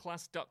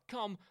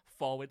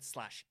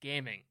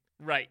 masterclass.com/gaming.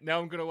 Right, now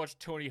I'm going to watch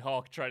Tony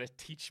Hawk try to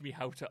teach me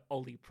how to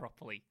ollie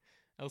properly.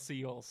 I'll see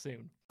you all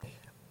soon.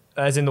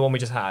 As in the one we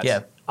just had.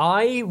 Yeah.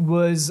 I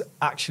was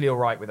actually all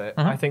right with it.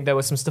 I think there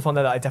was some stuff on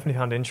there that I definitely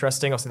found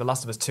interesting. Obviously, the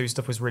Last of Us 2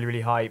 stuff was really,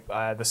 really hype.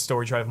 The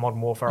story trailer of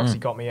Modern Warfare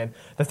obviously got me in.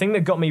 The thing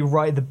that got me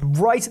right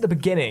at the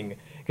beginning,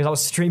 because I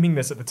was streaming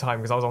this at the time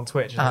because I was on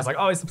Twitch, and I was like,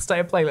 oh, it's the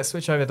State of Play, let's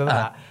switch over to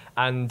that.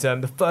 And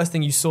the first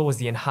thing you saw was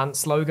the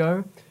Enhanced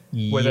logo.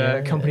 With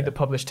a company that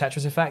published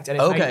Tetris Effect, and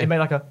it made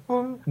like a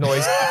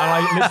noise, and I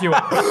literally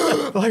went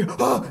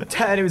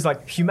and it was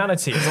like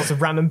humanity. It was lots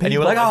of random people, and you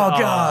were like, "Oh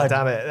god,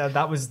 damn it!"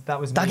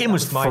 That game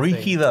was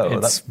freaky though.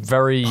 It's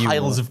very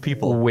piles of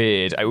people.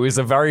 Weird. It was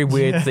a very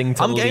weird thing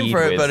to. I'm game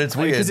for it, but it's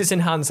weird because it's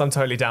enhanced. I'm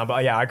totally down,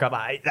 but yeah, I got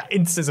that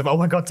instance of oh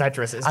my god,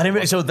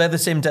 Tetris. So they're the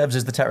same devs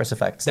as the Tetris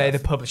Effect. They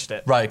published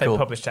it, right? They cool.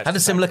 published Tetris. Had a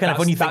similar kind of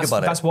when you think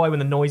about it. That's why when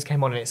the noise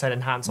came on and it said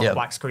enhanced on the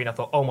black screen, I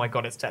thought, oh my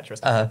god, it's Tetris.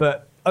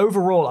 But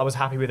overall, I was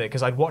happy with it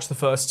because I'd watched the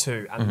first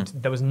two, and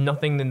there was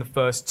nothing in the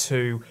first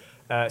two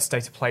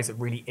state of plays that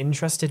really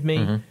interested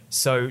me.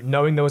 So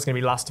knowing there was going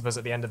to be Last of Us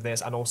at the end of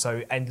this, and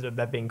also ended up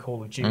there being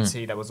Call of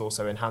Duty, there was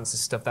also Enhanced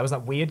stuff. There was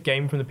that weird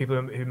game from the people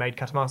who made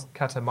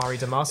Katamari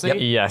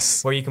Damacy.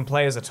 Yes. Where you can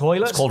play as a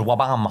toilet. It's called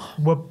Wabam.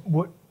 Watam.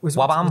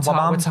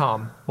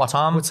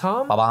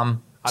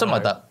 Wabam. Something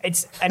like that.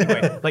 It's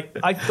anyway. Like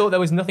I thought there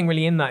was nothing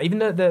really in that. Even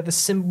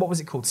the what was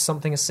it called?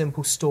 Something a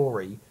Simple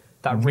Story.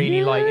 That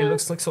really like it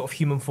looks like sort of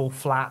Human Fall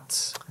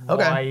Flat.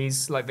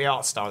 Wise, like the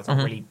art style is not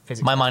really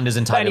physical. My mind is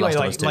entirely anyway,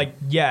 Last of Us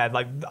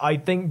 2. I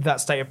think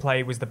that State of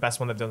Play was the best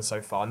one they've done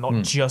so far.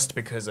 Not just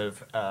because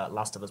of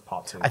Last of Us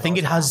Part 2. I think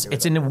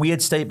it's in a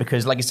weird state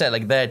because, like you said,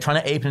 like they're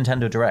trying to ape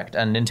Nintendo Direct,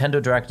 and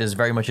Nintendo Direct is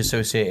very much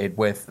associated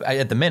with,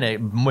 at the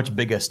minute, much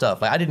bigger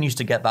stuff. Like I didn't used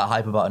to get that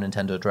hype about a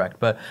Nintendo Direct,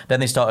 but then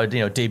they started,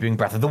 debuting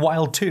Breath of the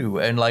Wild 2,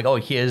 and like, oh,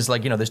 here's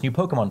like, this new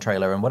Pokemon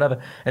trailer and whatever.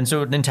 And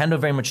so Nintendo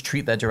very much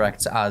treat their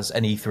Directs as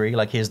an E3.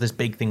 Like here's this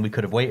big thing we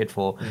could have waited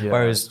for. Yeah.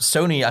 Whereas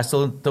Sony, I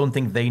still don't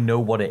think they know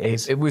what it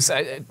is. It was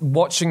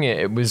watching it.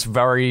 It was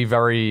very,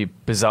 very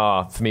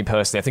bizarre for me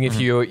personally. I think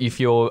if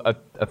you're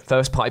a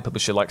first party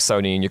publisher like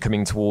Sony and you're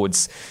coming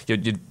towards you're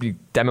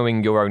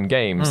demoing your own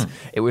games,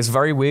 it was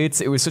very weird.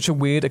 It was such a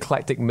weird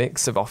eclectic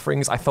mix of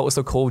offerings. I felt as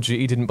though Call of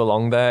Duty didn't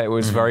belong there. It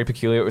was very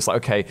peculiar. It was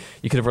like, okay,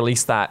 you could have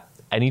released that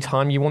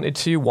anytime you wanted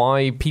to.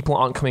 Why people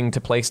aren't coming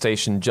to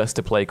PlayStation just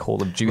to play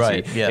Call of Duty?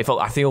 Right, yeah.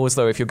 I feel as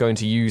though if you're going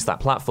to use that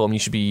platform, you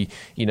should be,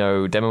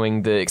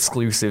 demoing the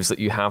exclusives that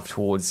you have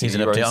towards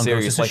your own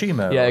series.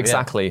 Yeah,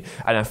 exactly.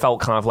 And I felt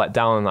kind of let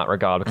down in that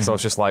regard because I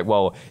was just like,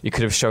 well, you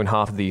could have shown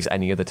half of these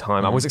any other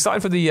time. I was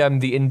excited for the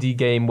indie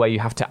game where you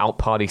have to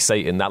out-party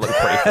Satan. That looked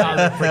pretty fun.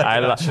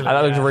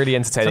 That looked really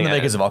entertaining. Some of the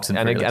makers of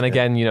Oxenfree. And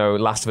again,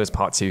 Last of Us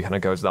Part 2 kind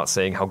of goes without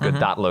saying how good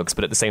that looks.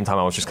 But at the same time,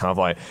 I was just kind of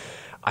like,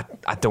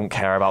 I don't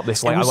care about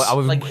this.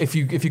 If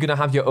you're gonna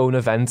have your own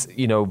event,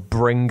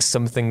 bring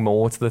something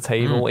more to the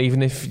table.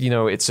 Even if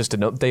it's just an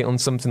update on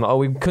something. Like, oh,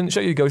 we couldn't show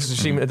you Ghost of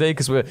Tsushima today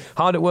because we're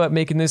hard at work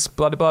making this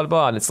blah blah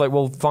blah. And it's like,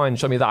 well, fine,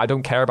 show me that. I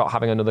don't care about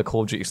having another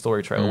Call of Duty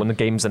story trailer when the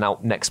game's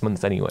out next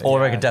month anyway. Or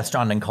like a Death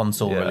Stranding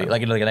console, really,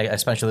 like a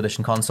special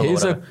edition console.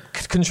 Here's a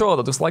controller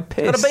that looks like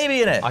piss. Got a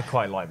baby in it. I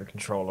quite like the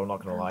controller. I'm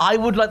not gonna lie. I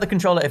would like the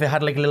controller if it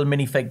had like a little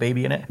mini fake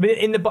baby in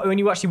it. But when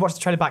you actually watch the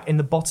trailer back, in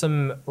the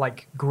bottom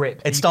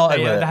grip, it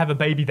started they have a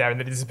baby there. And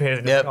then it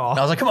disappears. Yep. I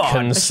was like, come on.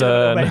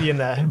 Concern. Baby in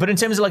there. But in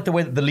terms of like the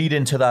way the lead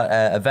into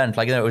that event,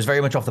 like it was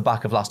very much off the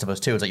back of Last of Us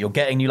 2. It's like you're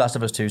getting new Last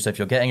of Us 2, so if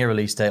you're getting a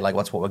release date, like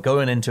that's what we're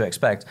going in to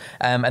expect.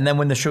 And then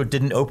when the show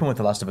didn't open with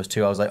The Last of Us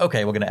 2, I was like,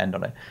 okay, we're going to end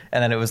on it.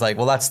 And then it was like,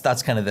 well,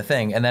 that's kind of the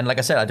thing. And then, like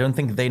I said, I don't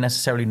think they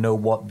necessarily know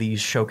what these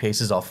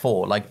showcases are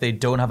for. Like they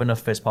don't have enough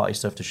first party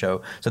stuff to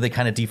show, so they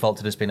kind of default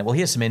to just being, well,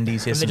 here's some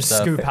indies, here's some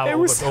stuff. Scoop out it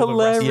was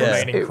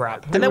hilarious.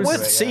 Crap. And they're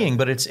worth seeing,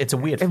 but it's a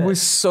weird fit. It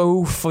was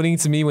so funny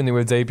to me when they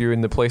were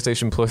debuting the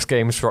PlayStation Plus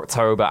games for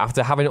October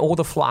after having all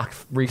the flack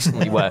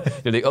recently where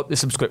they upped the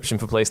subscription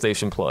for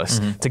PlayStation Plus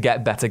to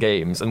get better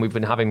games, and we've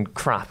been having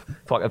crap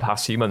for like the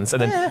past few months,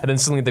 and then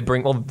suddenly they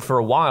bring for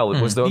a while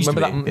it was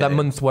that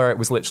month where it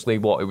was literally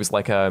it was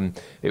like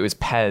it was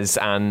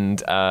Pez and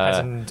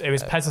it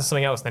was Pez and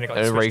something else, and then it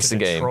got switched racing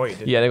to Detroit,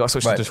 game. Yeah, they got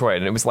switched to Detroit,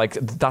 and it was like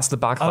that's the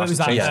backlash. Oh, it was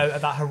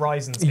that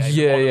Horizons game.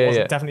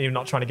 Yeah. Definitely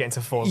not trying to get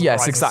into Forza.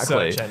 Yes,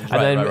 exactly. And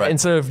then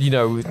instead of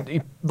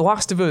The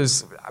Last of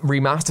Us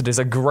Remastered is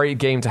a great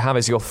game to have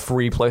as your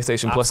free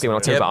PlayStation Plus game in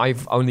October. But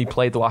I've only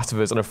played The Last of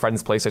Us on a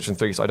friend's PlayStation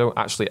 3, so I don't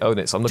actually own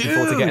it. So I'm looking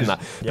forward to getting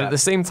that. But at the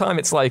same time,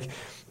 it's like,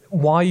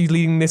 why are you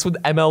leading this with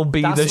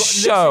MLB The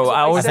Show?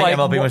 I was like,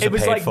 MLB was it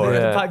was paid like for the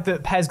fact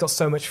that Pez got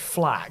so much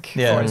flack for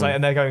it. It's like,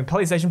 and they're going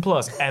PlayStation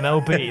Plus,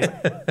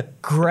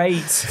 MLB.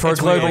 Great. For a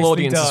global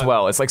audience as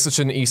well. It's like such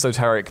an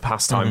esoteric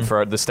pastime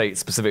for the States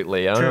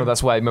specifically. I don't know if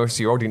that's where most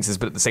of your audience is,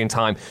 but at the same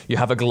time, you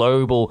have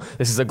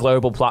this is a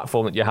global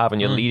platform that you have,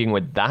 and you're leading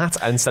with that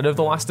instead of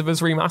The Last of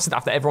Us Remastered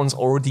after everyone's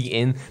already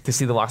in to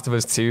see The Last of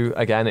Us 2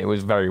 again. It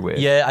was very weird.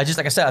 Yeah,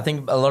 like I said, I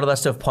think a lot of that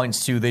stuff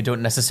points to they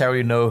don't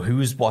necessarily know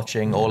who's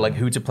watching or like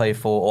who to play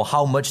for or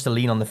how much to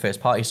lean on the first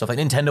party stuff. Like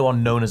Nintendo are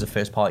known as a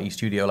first party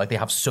studio. Like they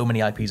have so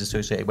many IPs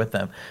associated with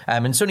them.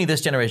 And Sony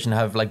this generation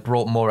have like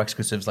brought more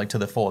exclusives like to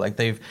the fore. Like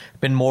they've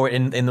been more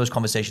in those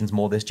conversations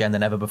more this gen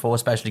than ever before,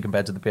 especially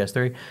compared to the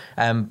PS3.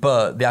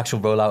 But the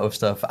actual rollout of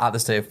stuff at the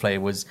State of Play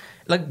was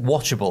like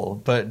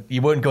watchable, but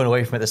you weren't going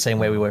away from it the same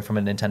way we were from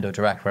a Nintendo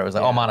Direct where it was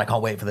like, oh man, I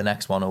can't wait for the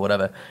next one or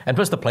whatever. And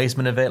plus the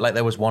placement of it, like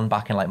there was one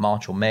back in like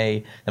March or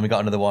May, then we got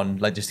another one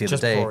like just the other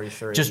day.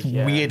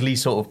 Weirdly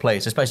sort of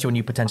placed, especially when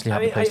you potentially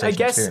have the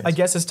PlayStation experience. I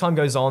guess as time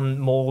goes on,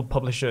 more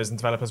publishers and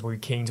developers will be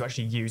keen to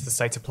actually use the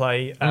State of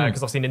Play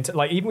because I've seen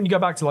like even when you go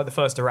back to like the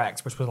first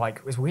Direct, which was like,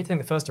 it was weird to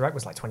think the first Direct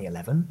was like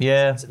 2011.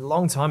 Yeah, it's a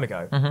long time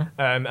ago.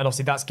 And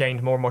obviously that's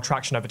gained more and more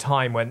traction over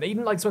time. When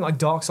even like something like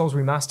Dark Souls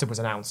Remastered was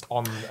announced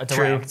on a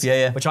Direct,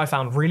 which I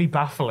found really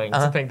baffling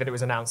to think that it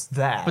was announced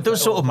there. But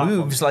those sort of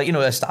moves, like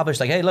established,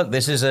 like, hey, look,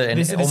 this is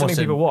almost something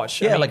people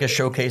watch. Yeah, like a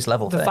showcase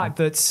level. The fact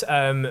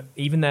that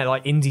even their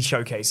like indie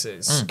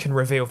showcases can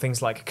reveal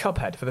things like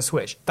Cuphead for the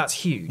Switch, that's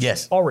huge.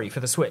 Yes, Ori for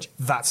the Switch,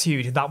 that's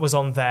huge. That was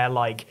on their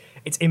like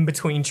it's in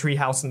between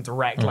Treehouse and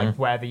Direct, like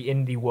where the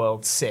indie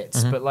world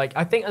sits. But like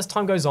I think as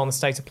time goes on, the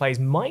state of plays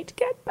might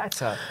get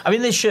better. I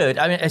mean, they should.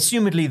 I mean,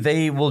 assumedly,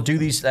 they will do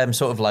these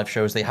sort of live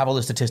shows. They have all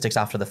the statistics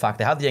after the fact.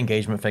 They have the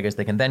engagement figures.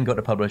 They can then go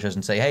to publishers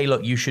and say, hey,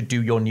 look, you should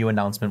do your new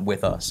announcement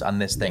with us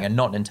and this thing and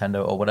not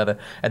Nintendo or whatever.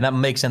 And that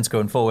makes sense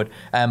going forward.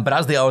 But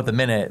as they are at the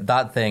minute,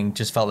 that thing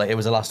just felt like it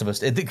was a Last of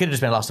Us. It could have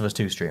just been a Last of Us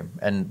 2 stream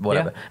and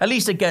whatever. At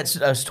least it gets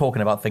us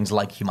talking about things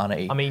like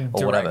humanity. I mean,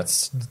 or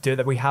directs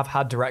that we have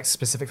had directs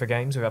specific for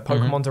games. We've had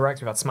Pokemon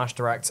Directs, we've had Smash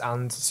Directs,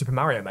 and Super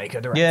Mario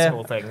Maker Directs of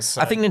all things.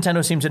 So. I think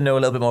Nintendo seems to know a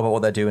little bit more about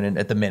what they're doing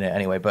at the minute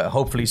anyway, but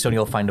hopefully Sony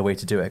will find a way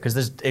to do it,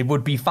 because it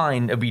would be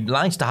fine. It would be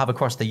nice to have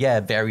across the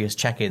year various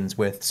check-ins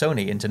with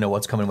Sony and to know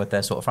what's coming with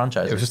their sort of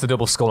franchises. It was just a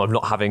double skull of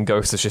not having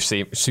Ghost of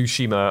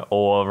Tsushima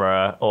or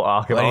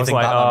Arkham. I was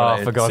like,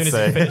 related. For God's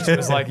sake. It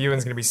was like,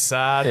 Ewan's going to be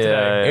sad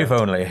today. If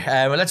only.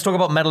 Let's talk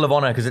about Medal of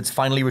Honor, because it's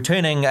finally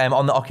returning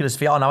on the Oculus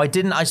VR. Now,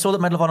 I saw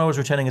that Medal of Honor was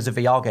returning as a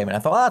VR game, and I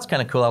thought, that's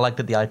kind of cool. I like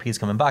that the IP is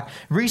coming back.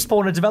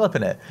 Respawn are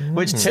developing it.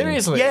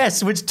 Seriously?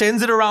 Yes, which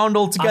turns it around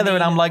altogether,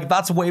 and I'm like,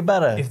 that's way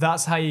better. If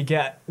that's how you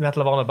get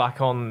Medal of Honor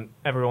back on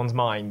everyone's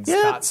minds,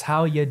 that's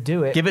how you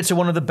do it. Give it to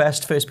one of the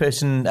best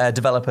first-person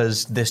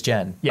developers this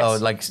gen.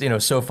 Yes.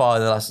 So far,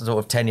 the last sort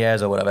of 10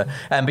 years or whatever.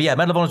 But yeah,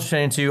 Medal of Honor is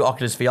returning to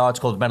Oculus VR. It's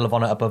called Medal of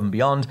Honor Above and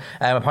Beyond.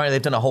 Apparently,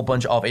 they've done a whole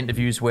bunch of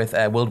interviews with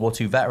World War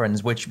II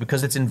veterans, which,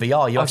 because it's in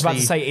VR, I was about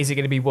to say, is it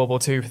going to be World War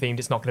II themed?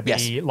 It's not going to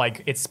be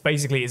like, it's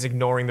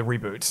ignoring the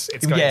reboot.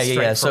 It's going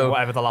straight from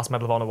whatever the last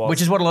Medal of Honor was.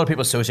 Which is what a lot of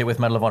people associate with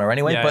Medal of Honor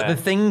anyway. But the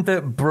thing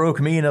that broke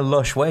me in a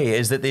lush way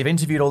is that they've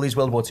interviewed all these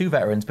World War II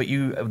veterans, but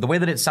the way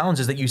that it sounds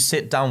is that you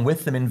sit down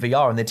with them in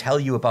VR and they tell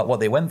you about what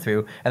they went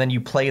through, and then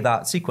you play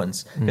that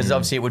sequence. Because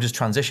obviously it would just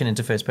transition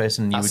into first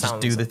person and you would just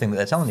do the thing that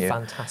they're telling you.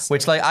 Fantastic.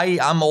 Which, like,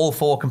 I'm all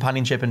for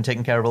companionship and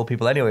taking care of old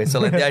people anyway. So,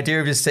 like, the idea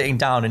of just sitting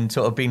down and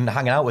sort of being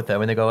hanging out with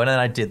them and they go, and then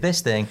I did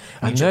this thing.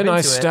 And then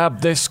I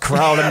stabbed this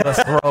crowd in the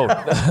throat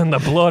and the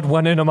blood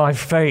went into my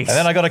face. And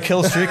then I got a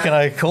kill streak and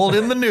I called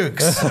in the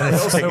nukes. We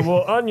also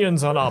wore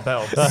onions on our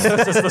belts.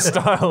 This is the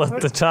style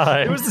at the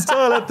time. It was the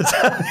style at the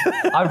time.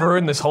 I've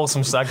ruined this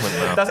wholesome segment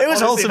now. It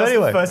was wholesome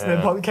anyway. The first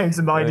thing that came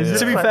to mind.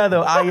 To be fair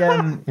though,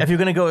 if you're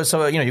going to go,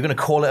 so you're going to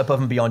call it Above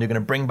and Beyond, you're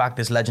going to bring back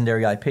this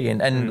legendary IP,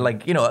 and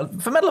like,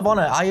 for Medal of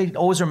Honor, I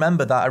always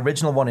remember that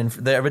original one,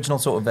 the original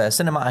sort of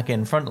cinematic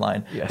in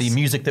Frontline, the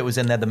music that was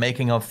in there, the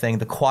making of thing,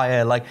 the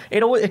choir, like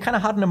it kind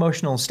of had an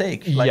emotional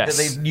stake, like that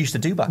they used to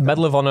do back then.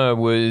 Medal of Honor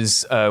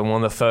was one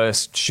of the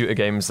first shooter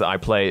games that I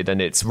played,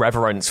 and its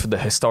reverence for the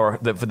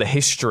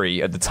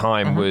history at the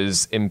time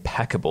was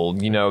impeccable.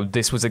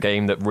 This was a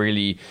game that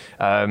really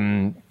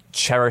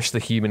cherished the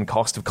human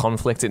cost of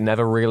conflict. It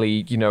never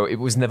really, it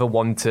was never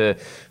one to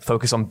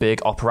focus on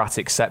big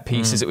operatic set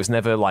pieces. It was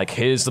never like,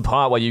 here's the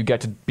part where you get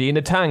to be in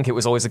a tank. It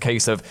was always a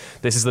case of,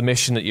 this is the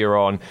mission that you're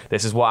on.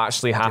 This is what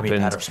actually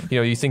happened.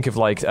 You think of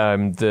like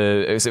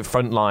was it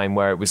Frontline,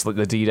 where it was like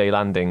the D-Day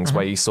landings,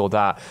 where you saw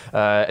that.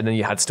 And then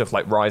you had stuff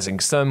like Rising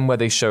Sun, where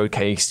they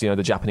showcased,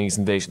 the Japanese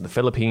invasion of the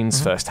Philippines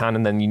firsthand.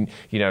 And then,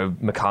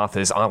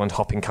 MacArthur's island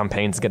hopping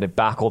campaign to get it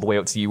back all the way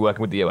up to you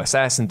working with the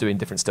OSS and doing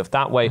different stuff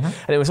that way.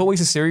 And it was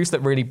always a series that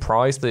really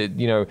prized the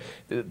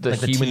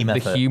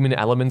human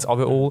element of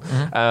it all.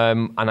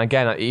 And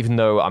again, even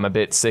though I'm a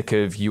bit sick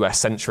of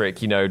US-centric,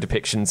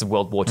 depictions of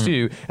World War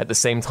II, at the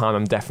same time,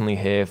 I'm definitely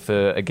here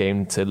for a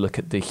game to look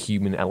at the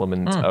human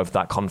element of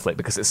that conflict,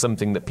 because it's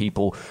something that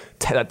people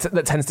that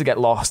tends to get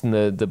lost in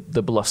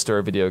the bluster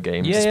of video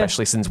games,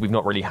 especially since we've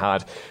not really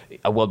had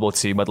a World War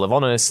II Medal of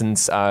Honor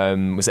since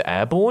was it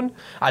Airborne?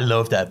 I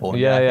loved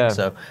Airborne. I think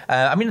so.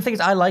 I mean, the thing is,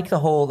 I like the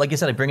whole, like you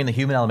said, like bringing the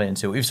human element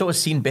into it. We've sort of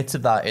seen bits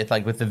of that,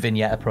 like with the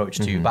vignette approach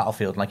to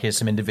Battlefield. Like, here's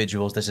some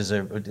individuals. This is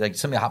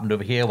something that happened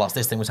over here whilst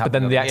this thing was happening. But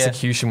then the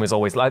execution was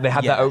always like, they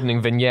had that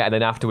opening vignette, and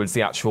then afterwards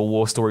the actual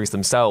war stories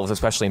themselves,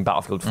 especially in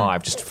Battlefield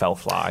 5, just fell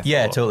flat.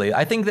 Yeah, totally.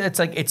 I think that it's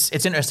like it's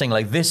interesting.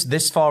 Like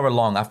this far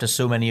along after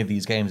so many of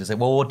these games, it's like,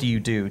 well, what do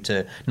you do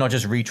to not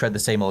just retread the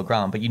same old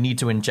ground, but you need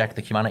to inject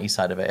the humanity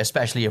side of it,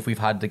 especially if we've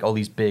had like all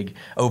these big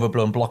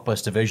overblown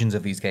blockbuster versions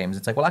of these games.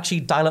 It's like, well,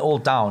 actually dial it all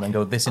down and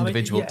go, this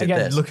individual did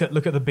this.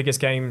 Look at the biggest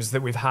games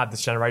that we've had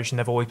this generation.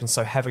 They've always been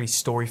so heavily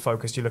story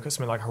focused. You look at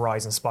something like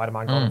Horizon,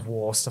 Spider-Man, God of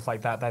War, stuff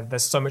like that.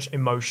 There's so much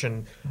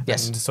emotion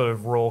and sort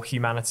of raw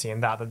humanity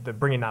in that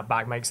bringing that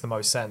back makes the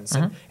most sense.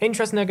 And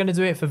interesting, they're going to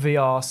do it for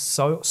VR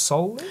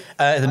solely?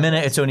 At the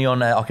minute, it's only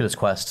on Oculus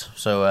Quest.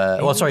 So,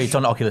 it's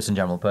on Oculus in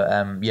general. But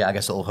I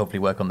guess it'll hopefully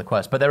work on the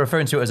Quest. But they're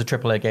referring to it as a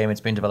AAA game.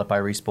 It's being developed by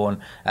Respawn.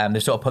 They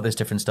sort of put this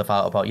different stuff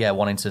out about,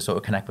 wanting to sort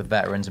of connect with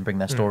veterans and bring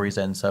their stories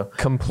in. So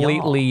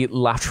completely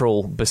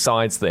lateral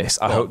besides this.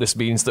 I hope this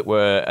means that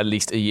we're at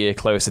least a year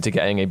closer to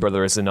getting a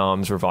Brothers in Arms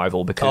Arms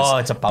revival,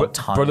 because it's about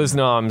time. Brothers in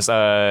Arms,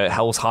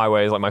 Hell's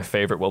Highway is like my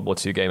favorite World War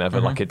II game ever.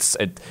 Like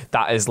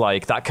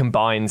that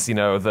combines, you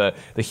know, the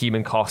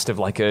human cost of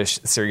like a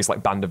series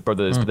like Band of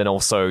Brothers, but then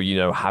also, you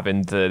know,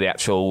 having the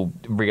actual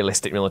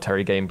realistic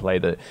military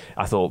gameplay that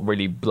I thought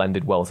really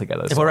blended well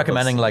together. If we're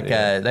recommending like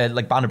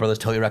Band of Brothers,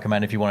 totally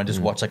recommend if you want to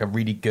just watch like a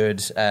really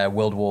good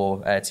World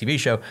War TV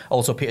show.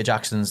 Also Peter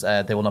Jackson's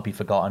They Will Not Be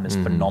Forgotten is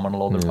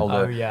phenomenal. All the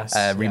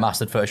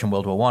remastered version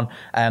World War One.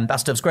 That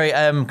stuff's great.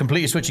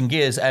 Completely switching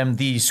gears.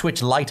 The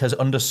Switch Lite has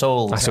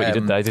undersold. That's what you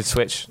did there. I did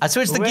Switch. I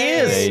switched the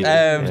gears.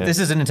 This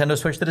is a Nintendo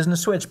Switch that isn't a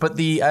Switch, but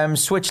the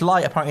Switch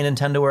Lite, apparently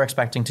Nintendo were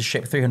expecting to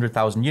ship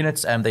 300,000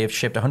 units, and they have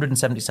shipped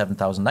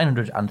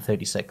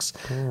 177,936,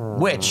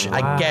 which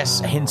I guess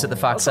hints at the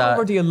fact that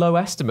already a low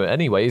estimate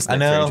anyway, isn't it?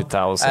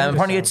 300,000.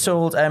 Apparently it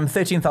sold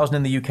 13,000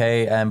 in the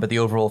UK, but the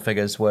overall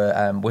figures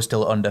were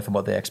still under from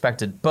what they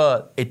expected.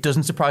 But it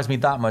doesn't surprise me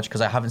that much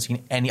because I haven't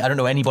seen I don't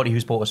know anybody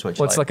who's bought a Switch.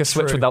 Well, it's like a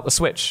Switch without the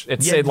Switch.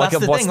 What's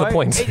the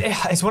point?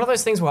 It's one of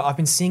those things where I've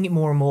been seeing it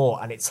more and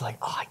more, and it's like,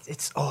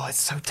 it's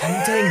so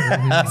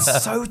tempting.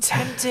 It's so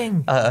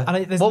tempting.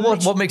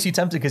 What makes you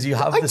tempted? Because you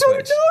have the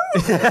Switch. I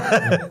don't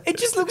know. It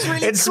just looks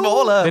really It's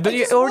smaller. Don't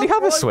you already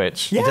have a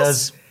Switch? Yes. It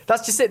does.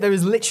 That's just it. There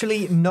is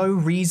literally no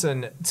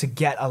reason to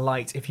get a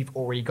Lite if you've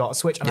already got a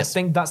Switch, and I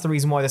think that's the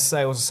reason why the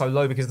sales are so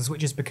low, because the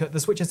Switch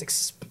has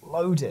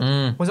exploded.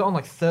 Was it on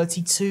like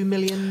 32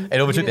 million? It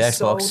overtook the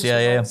Xbox. Sold?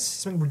 Yeah.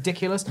 Something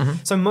ridiculous.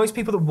 So most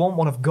people that want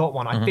one have got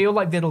one. I feel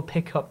like it'll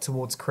pick up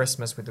towards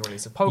Christmas with the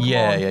release of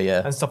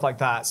Pokemon and stuff like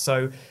that.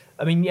 So,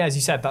 I mean, as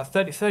you said, that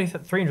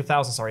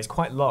 300,000 is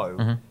quite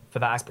low for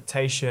that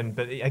expectation,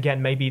 but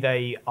again, maybe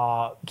they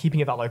are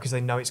keeping it that low because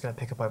they know it's going to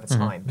pick up over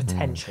time,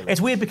 potentially.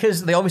 It's weird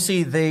because they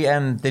obviously they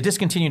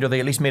discontinued, or they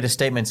at least made a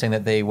statement saying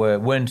that they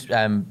weren't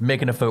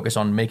making a focus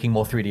on making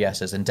more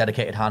 3DSs and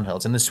dedicated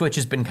handhelds, and the Switch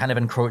has been kind of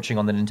encroaching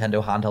on the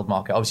Nintendo handheld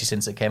market obviously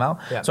since it came out.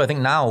 So I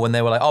think now when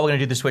they were like, we're going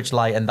to do the Switch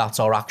Lite and that's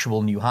our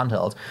actual new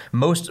handheld,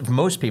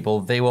 most people,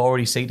 they were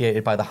already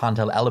satiated by the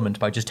handheld element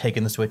by just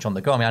taking the Switch on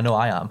the go. I mean, I know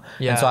I am,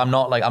 and so I'm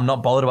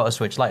not bothered about a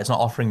Switch Lite. It's not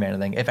offering me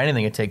anything. If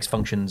anything, it takes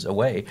functions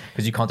away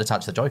because you can't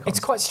attach the Joy-Cons. It's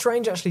quite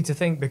strange actually to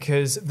think,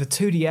 because the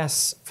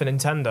 2DS for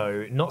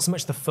Nintendo, not so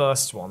much the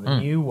first one, the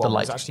new one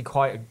was actually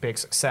quite a big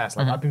success.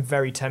 Like I've been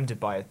very tempted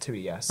by a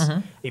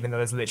 2DS, even though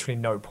there's literally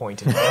no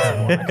point in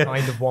getting one. I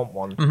kind of want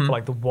one for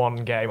like the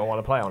one game I want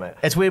to play on it.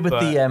 It's weird with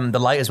the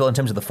Lite as well in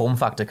terms of the form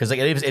factor, because like,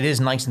 it is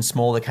nice and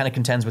small. It kind of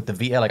contends with the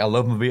Vita. Like I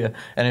love my Vita,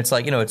 and it's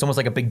like, you know, it's almost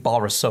like a big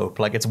bar of soap.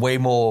 Like it's way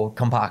more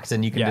compact,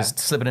 and you can just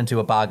slip it into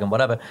a bag and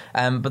whatever.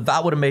 But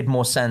that would have made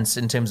more sense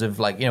in terms of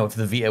like, you know, if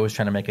the Vita was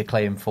trying to make a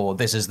claim for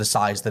this is the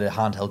size that a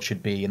handheld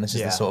should be, and this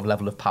is the sort of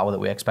level of power that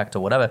we expect,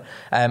 or whatever.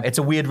 It's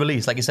a weird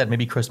release, like you said.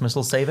 Maybe Christmas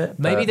will save it.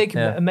 Maybe they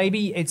can.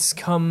 Maybe it's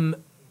come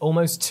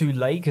almost too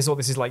late, because all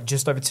this is like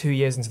just over 2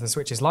 years into the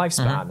Switch's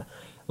lifespan.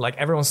 Like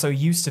everyone's so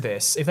used to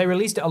this. If they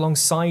released it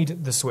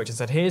alongside the Switch and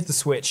said, "Here's the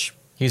Switch."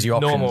 Here's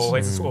your normal,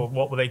 or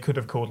what they could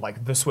have called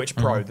like the Switch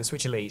Pro, the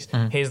Switch Elite.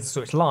 Here's the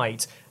Switch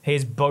Lite.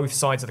 Here's both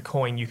sides of the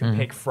coin. You can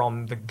pick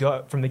from the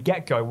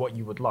get-go what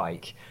you would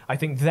like. I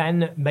think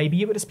then maybe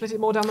you would have split it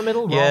more down the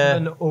middle rather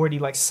than already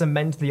like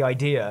cement the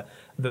idea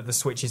that the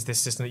Switch is this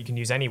system that you can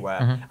use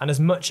anywhere. And as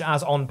much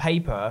as on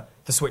paper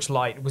the Switch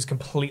Lite was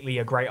completely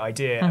a great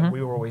idea, and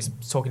we were always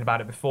talking about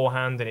it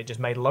beforehand, and it just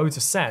made loads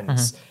of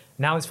sense.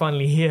 Now it's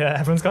finally here.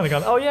 Everyone's kind of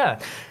gone, oh yeah.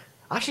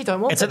 I actually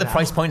don't want it. It's like the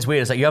price point's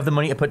weird. It's like you have the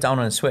money to put down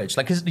on a Switch.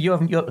 Like, because you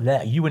haven't got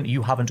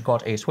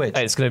a Switch.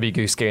 It's going to be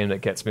Goose Game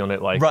that gets me on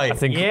it. Like, right. I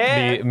think me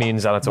and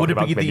Zana talked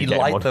about maybe getting one. Would it be the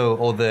Lite though,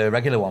 or the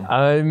regular one?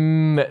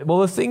 Well,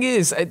 the thing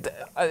is,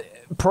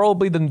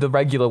 probably the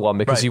regular one,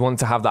 because you want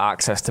to have that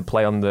access to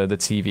play on the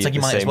TV at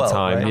the same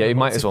time. Right? Yeah, you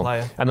might as well.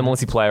 And the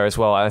multiplayer as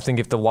well. I think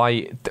if the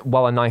Lite,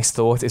 while a nice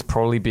thought, is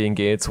probably being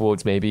geared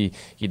towards maybe,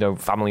 you know,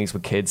 families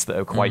with kids that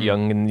are quite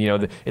young, and, you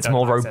know, it's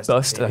more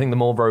robust. I think the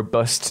more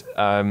robust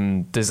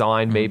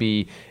design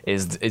maybe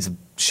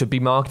should be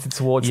marketed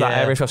towards that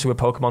area, especially with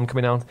Pokemon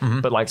coming out.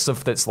 But like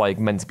stuff that's like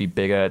meant to be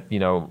bigger, you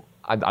know,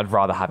 I'd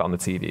rather have it on the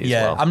TV as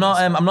well. I'm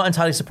not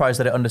entirely surprised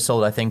that it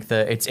undersold. I think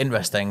that it's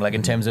interesting, like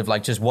in terms of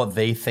like just what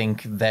they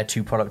think their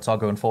two products are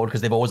going forward,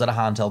 because they've always had a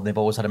handheld and they've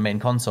always had a main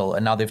console,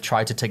 and now they've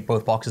tried to tick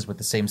both boxes with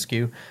the same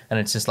SKU, and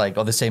it's just like,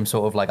 or the same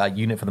sort of like a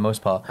unit for the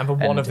most part. And for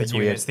one of the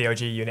units, the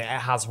OG unit, it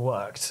has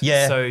worked.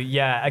 Yeah. So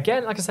yeah,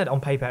 again, like I said,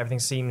 on paper everything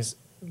seems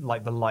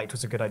like the Lite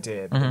was a good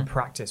idea, but in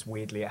practice,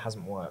 weirdly, it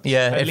hasn't worked.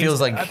 Yeah, it feels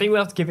like... I think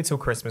we'll have to give it till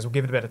Christmas. We'll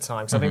give it a bit of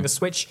time, because I think the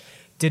Switch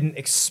didn't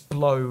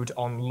explode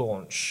on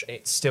launch.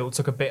 It still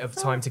took a bit of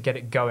time to get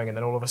it going, and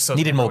then all of a sudden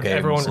needed more games,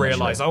 everyone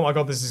realised, oh my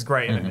god, this is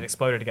great, and then it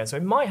exploded again. So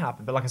it might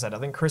happen, but like I said, I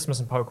think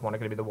Christmas and Pokemon are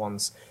going to be the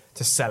ones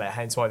to sell it,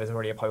 hence why there's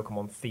already a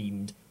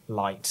Pokemon-themed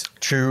Lite.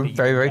 True,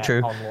 very, very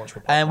true.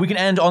 And we can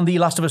end on The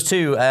Last of Us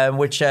 2,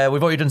 which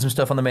we've already done some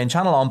stuff on the main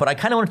channel on, but I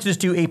kind of wanted to just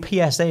do a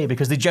PSA,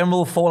 because the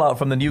general fallout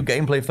from the new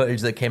gameplay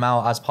footage that came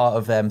out as part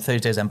of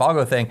Thursday's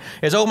embargo thing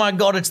is, oh my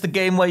god, it's the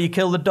game where you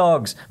kill the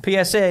dogs.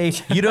 PSA,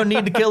 you don't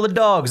need to kill the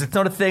dogs. It's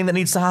not a thing that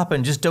needs to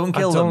happen. Just don't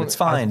kill them. It's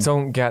fine. I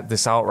don't get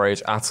this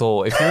outrage at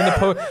all. If you're in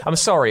the I'm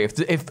sorry.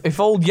 If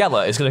old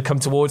Yeller is going to come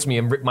towards me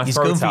and rip my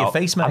throat out, he's going for your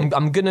face, mate.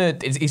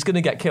 He's going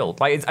to get killed.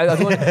 Like I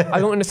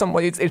don't understand.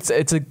 Why it's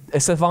a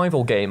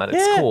survival game at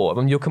its core. I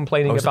mean, you're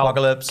complaining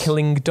about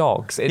killing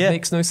dogs. It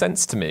makes no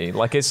sense to me.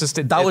 Like it's just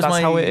that's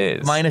how it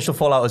is. My initial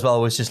fallout as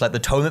well was just like the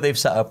tone that they've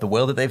set up, the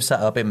world that they've set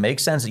up. It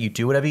makes sense that you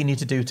do whatever you need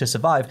to do to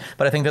survive.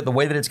 But I think that the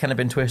way that it's kind of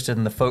been twisted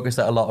and the focus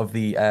that a lot of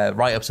the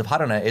write-ups have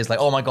had on it is like,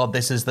 oh my god,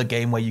 this is the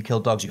game where you kill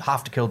dogs. You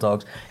have to kill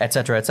dogs,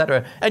 etc.,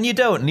 etc. And you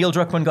don't. Neil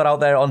Druckmann got out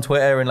there on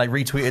Twitter and like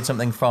retweeted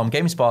something from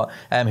GameSpot,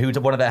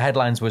 who one of their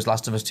headlines was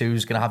Last of Us 2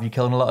 is going to have you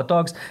killing a lot of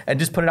dogs, and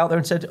just put it out there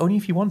and said only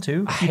if you want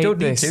to. You don't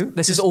need to.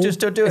 Just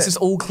don't do it. This has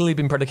all clearly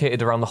been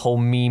predicated around the whole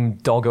meme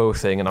doggo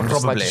thing, and I'm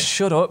just like,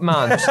 shut up,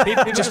 man.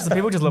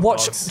 People just love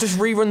watch dogs. just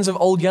reruns of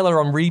Old Yeller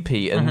on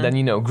repeat, and then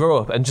grow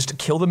up and just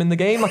kill them in the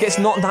game. Like it's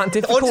not that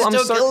difficult. Or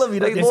just don't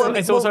kill them.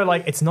 It's also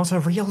like it's not a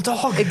real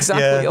dog.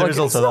 Exactly. Yeah, there's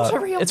also not a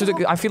real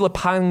dog. I feel a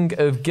pang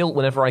of guilt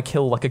whenever I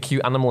kill like a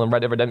cute animal in Red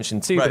Dead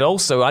Redemption 2, but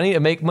also I need to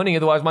make money,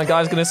 otherwise my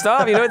guy's going to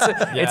starve.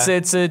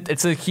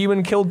 It's a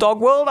human kill dog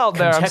world out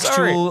there.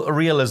 Contextual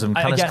realism.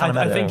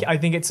 I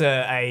think it's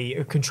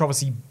a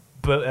controversy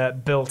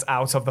built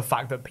out of the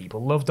fact that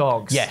people love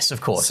dogs. Yes,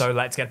 of course. So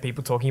let's get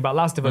people talking about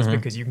Last of Us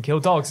because you can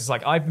kill dogs. It's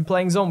like, I've been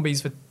playing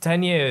zombies for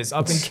 10 years.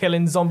 I've been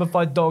killing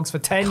zombified dogs for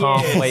 10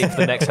 years. Can't wait for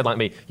the next headline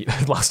to be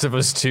Last of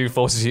Us 2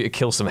 forces you to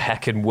kill some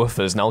heckin'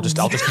 woofers, and I'll just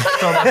throw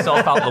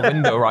myself out the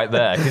window right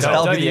there.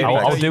 I'll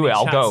do it.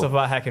 I'll go. Stuff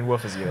about heckin'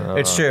 woofers,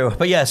 It's true.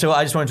 But yeah, so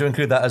I just wanted to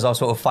include that as our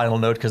sort of final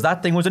note because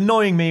that thing was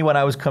annoying me when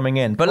I was coming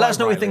in. But let us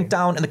know what you think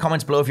down in the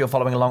comments below if you're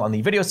following along on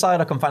the video side,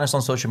 or come find us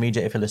on social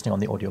media if you're listening on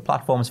the audio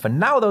platforms. For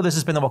now, though, this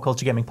has been the What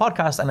Culture Gaming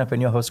Podcast, and I've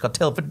been your host, Scott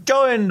Tilford,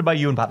 joined by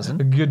Ewan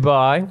Patterson.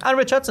 Goodbye. And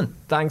Rich Hudson.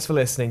 Thanks for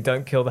listening.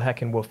 Don't kill the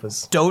heckin'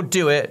 woofers. Don't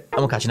do it, and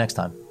we'll catch you next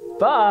time.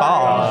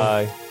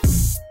 Bye. Bye.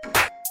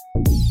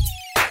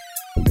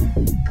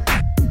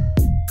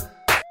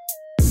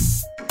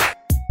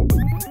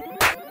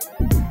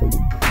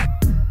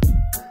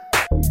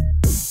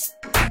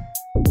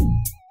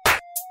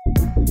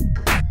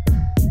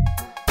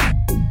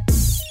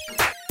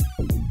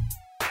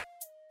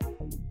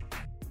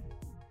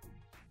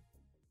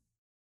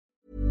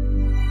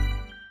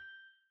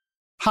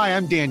 Hi,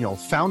 I'm Daniel,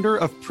 founder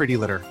of Pretty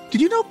Litter.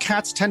 Did you know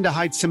cats tend to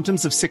hide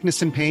symptoms of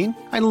sickness and pain?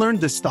 I learned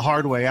this the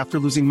hard way after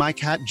losing my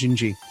cat,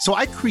 Gingy. So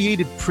I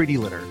created Pretty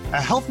Litter,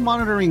 a health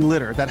monitoring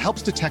litter that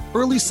helps detect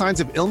early signs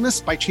of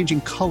illness by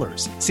changing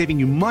colors, saving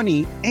you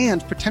money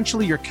and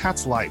potentially your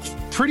cat's life.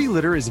 Pretty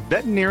Litter is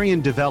veterinarian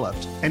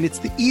developed, and it's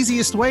the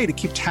easiest way to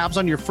keep tabs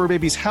on your fur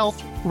baby's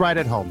health right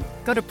at home.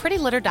 Go to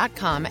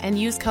prettylitter.com and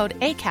use code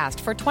ACAST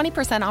for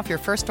 20% off your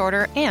first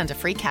order and a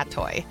free cat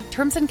toy.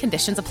 Terms and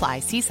conditions apply.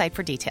 See site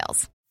for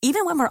details.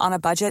 Even when we're on a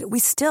budget, we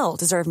still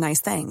deserve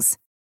nice things.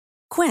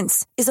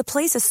 Quince is a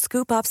place to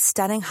scoop up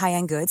stunning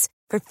high-end goods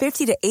for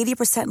 50 to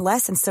 80%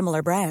 less than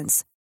similar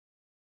brands.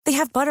 They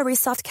have buttery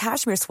soft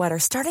cashmere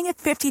sweaters starting at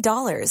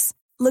 $50,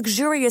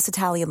 luxurious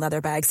Italian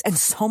leather bags, and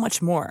so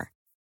much more.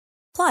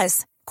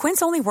 Plus,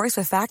 Quince only works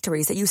with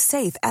factories that use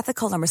safe,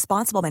 ethical, and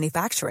responsible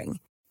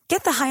manufacturing.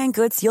 Get the high-end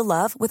goods you'll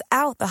love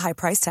without the high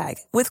price tag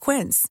with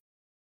Quince.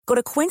 Go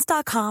to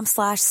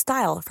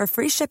quince.com/style for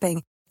free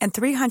shipping and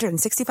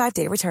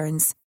 365-day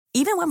returns.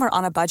 Even when we're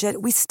on a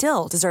budget, we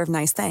still deserve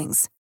nice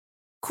things.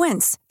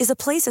 Quince is a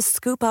place to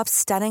scoop up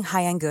stunning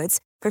high-end goods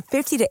for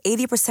 50 to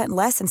 80%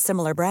 less than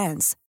similar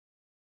brands.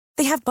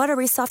 They have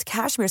buttery soft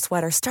cashmere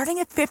sweaters starting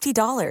at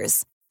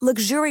 $50,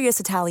 luxurious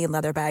Italian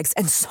leather bags,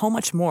 and so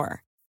much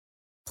more.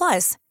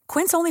 Plus,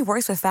 Quince only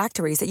works with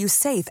factories that use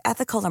safe,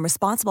 ethical, and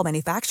responsible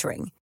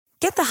manufacturing.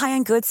 Get the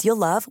high-end goods you'll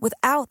love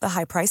without the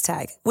high price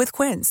tag with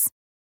Quince.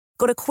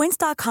 Go to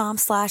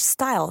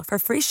quince.com/style for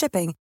free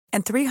shipping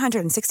and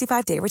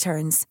 365-day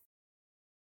returns.